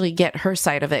actually get her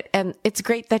side of it. And it's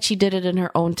great that she did it in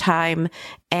her own time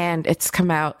and it's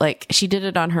come out like she did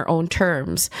it on her own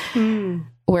terms.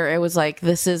 Where it was like,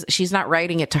 she's not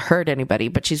writing it to hurt anybody,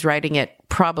 but she's writing it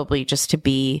probably just to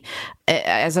be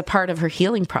as a part of her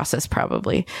healing process,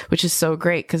 probably, which is so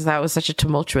great because that was such a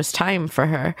tumultuous time for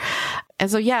her. And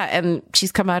so, and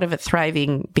she's come out of it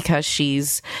thriving because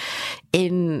she's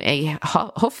in a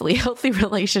hopefully healthy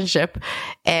relationship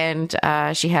and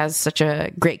she has such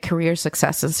a great career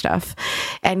success and stuff.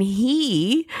 And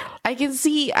I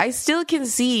still can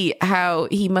see how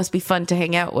he must be fun to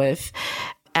hang out with.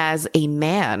 As a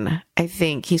man, I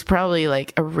think he's probably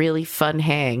like a really fun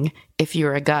hang if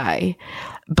you're a guy.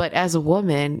 But as a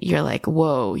woman, you're like,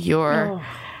 whoa,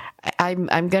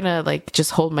 I'm gonna like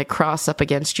just hold my cross up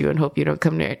against you and hope you don't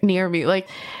come near me. Like,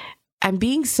 I'm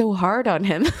being so hard on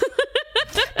him.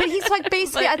 But he's like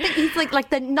basically, I think he's like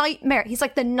the nightmare. He's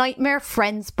like the nightmare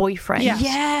friend's boyfriend.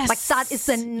 Yes. Like that is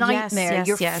the nightmare.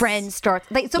 Your friend starts,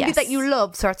 like somebody that you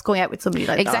love starts going out with somebody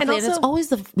like that. Exactly. And it's always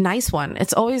the nice one.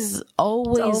 It's always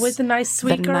the nice,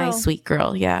 sweet girl. Nice, sweet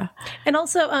girl. Yeah. And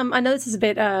also, I know this is a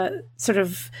bit sort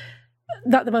of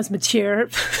not the most mature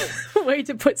way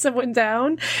to put someone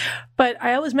down, but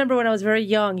I always remember when I was very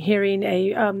young hearing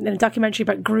in a documentary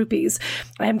about groupies.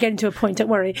 I am getting to a point, don't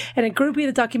worry. And a groupie in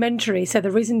the documentary said the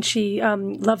reason she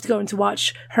loved going to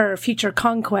watch her future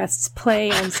conquests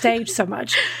play on stage so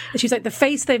much is she's like, the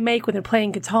face they make when they're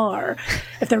playing guitar,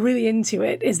 if they're really into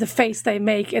it, is the face they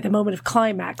make at the moment of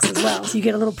climax as well. So you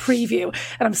get a little preview.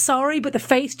 And I'm sorry, but the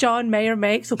face John Mayer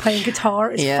makes while playing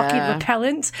guitar is fucking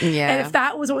repellent. Yeah. And if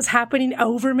that was what was happening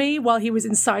over me while he was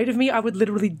inside of me, I would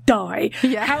literally die.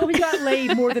 Yeah. How he got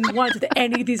laid more than once with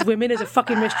any of these women is a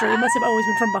fucking mystery. It must have always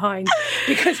been from behind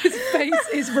because his face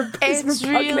is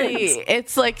repugnant.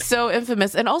 It's like so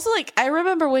infamous. And also, like, I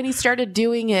remember when he started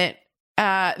doing it,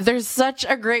 there's such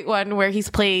a great one where he's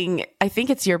playing, I think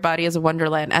it's Your Body is a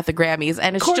Wonderland at the Grammys,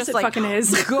 and it's just like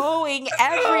going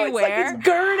everywhere. It's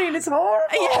gurning. It's horrible.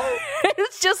 Yeah.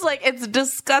 It's just like, it's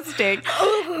disgusting.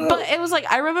 But it was like,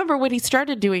 I remember when he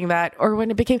started doing that, or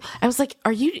when it became, I was like,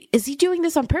 is he doing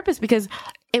this on purpose? Because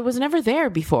it was never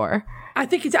there before. I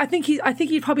think it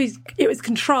was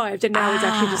contrived and now it's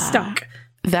actually just stuck.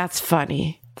 That's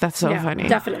funny. That's so funny.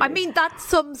 Definitely. I mean, that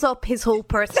sums up his whole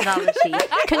personality.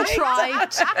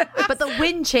 Contrived, but the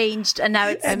wind changed and now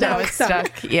it's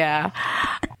stuck. Yeah.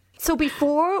 So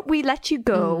before we let you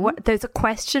go, there's a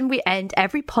question we end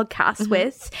every podcast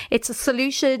with. It's a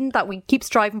solution that we keep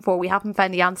striving for. We haven't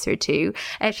found the answer to.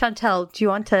 Chantal, do you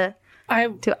want to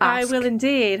ask? I will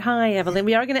indeed. Hi, Evelyn.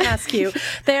 We are going to ask you.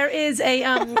 There is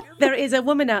a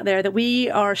woman out there that we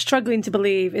are struggling to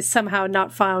believe is somehow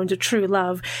not found a true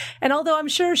love. And although I'm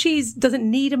sure she doesn't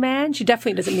need a man, she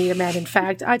definitely doesn't need a man. In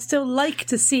fact, I'd still like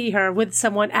to see her with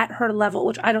someone at her level,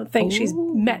 which I don't think she's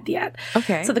met yet.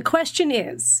 Okay. So the question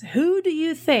is, who do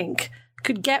you think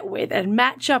could get with and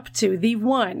match up to the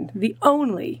one, the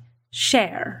only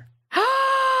Cher?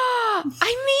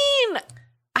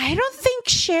 I don't think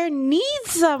Cher needs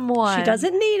someone. She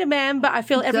doesn't need a man, but I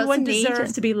feel everyone Doesn't need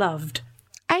deserves it. to be loved.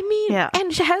 I mean,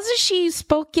 and hasn't she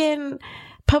spoken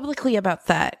publicly about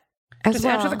that as Just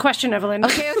well? answer the question, Evelyn.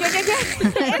 Okay.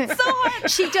 It's so hard.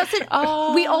 She doesn't.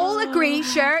 We all agree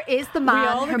Cher is the man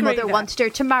all her agree mother that. wanted her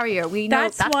to marry her. We know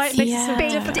That's why it makes it so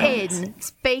baked difficult. in.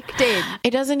 It's baked in. It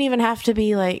doesn't even have to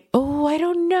be like, oh, I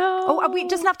don't know. Oh, it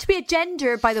doesn't have to be a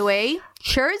gender, by the way.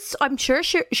 I'm sure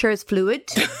Cher's fluid.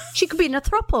 She could be in a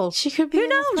throuple. She could be. Who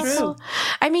in a knows? throuple.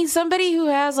 I mean, somebody who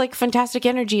has like fantastic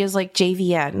energy is like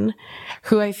JVN,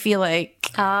 who I feel like.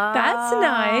 That's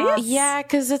nice. Yeah,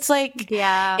 because it's like,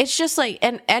 it's just like,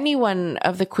 and anyone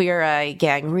of the Queer Eye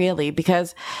gang, really,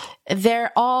 because they've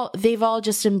all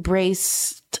just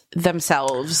embraced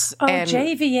themselves. Oh, and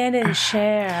JVN and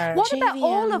Cher. What about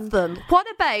all of them? What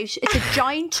about it's a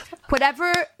giant,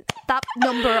 whatever that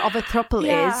number of a throuple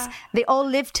is, they all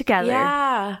live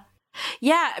together.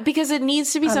 Yeah, because it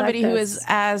needs to be somebody who is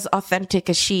as authentic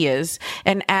as she is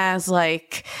and as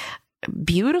like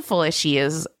beautiful as she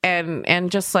is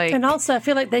and just like, and also I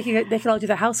feel like they could all do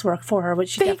the housework for her, which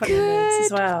she definitely needs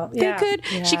as well. They could.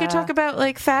 She could talk about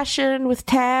like fashion with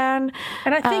tan.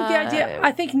 And I think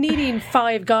I think needing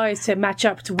 5 guys to match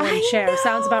up to one Cher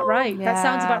sounds about right. That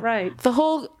sounds about right.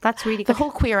 That's really the good. whole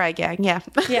Queer Eye gang. Yeah,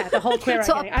 the whole Queer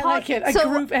Eye gang. I like it. A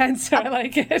group answer. I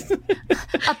like it.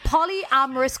 A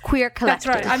polyamorous queer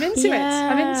collective. That's right. I'm into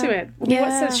it. What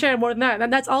says Cher more than that?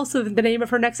 And that's also the name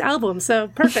of her next album. So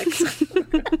perfect.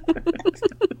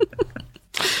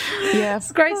 Yeah,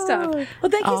 it's great stuff.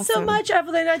 Well, thank you so much,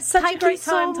 Evelyn. I had such a great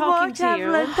time talking to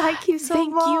you. Evelyn. Thank you so much.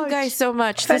 Thank you guys so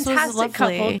much. Fantastic this was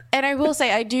lovely. couple. And I will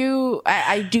say, I do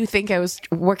think I was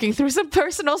working through some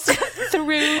personal stuff through.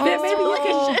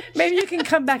 Maybe you can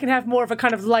come back and have more of a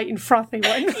kind of light and frothy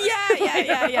one.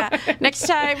 Yeah. Next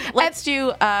time, let's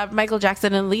do Michael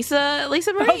Jackson and Lisa Marie.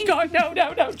 Oh God,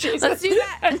 no, Jesus. Let's do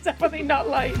that. That's definitely not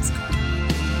light.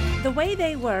 The Way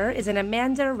They Were is an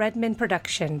Amanda Redman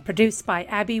production, produced by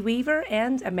Abby Weaver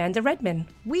and Amanda Redman.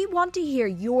 We want to hear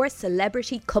your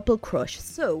celebrity couple crush,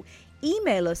 so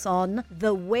email us on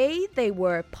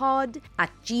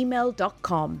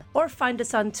thewaytheywerepod@gmail.com. Or find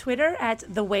us on Twitter at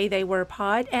The Way They Were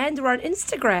Pod, and we're on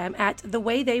Instagram at The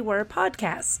Way They Were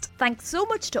Podcast. Thanks so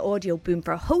much to Audio Boom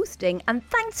for hosting, and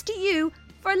thanks to you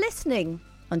for listening.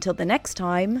 Until the next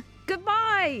time,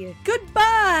 goodbye.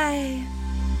 Goodbye.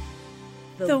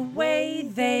 The Way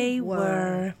They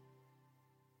Were.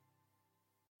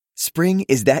 Spring,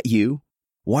 is that you?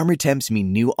 Warmer temps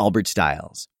mean new Allbirds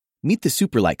styles. Meet the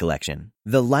Superlight Collection,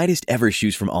 the lightest ever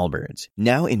shoes from Allbirds,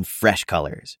 now in fresh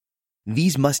colors.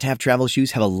 These must-have travel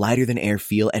shoes have a lighter-than-air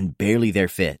feel and barely their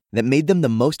fit that made them the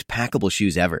most packable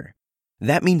shoes ever.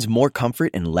 That means more comfort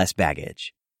and less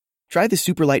baggage. Try the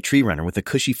Superlight Tree Runner with a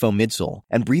cushy foam midsole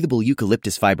and breathable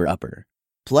eucalyptus fiber upper.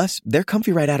 Plus, they're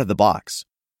comfy right out of the box.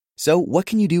 So what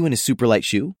can you do in a super light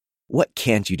shoe? What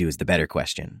can't you do is the better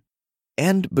question.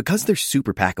 And because they're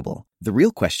super packable, the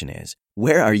real question is,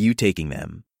 where are you taking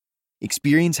them?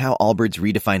 Experience how Allbirds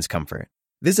redefines comfort.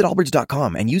 Visit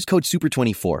allbirds.com and use code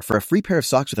SUPER24 for a free pair of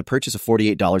socks with a purchase of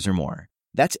 $48 or more.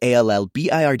 That's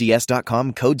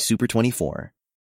ALLBIRDS.com, code SUPER24.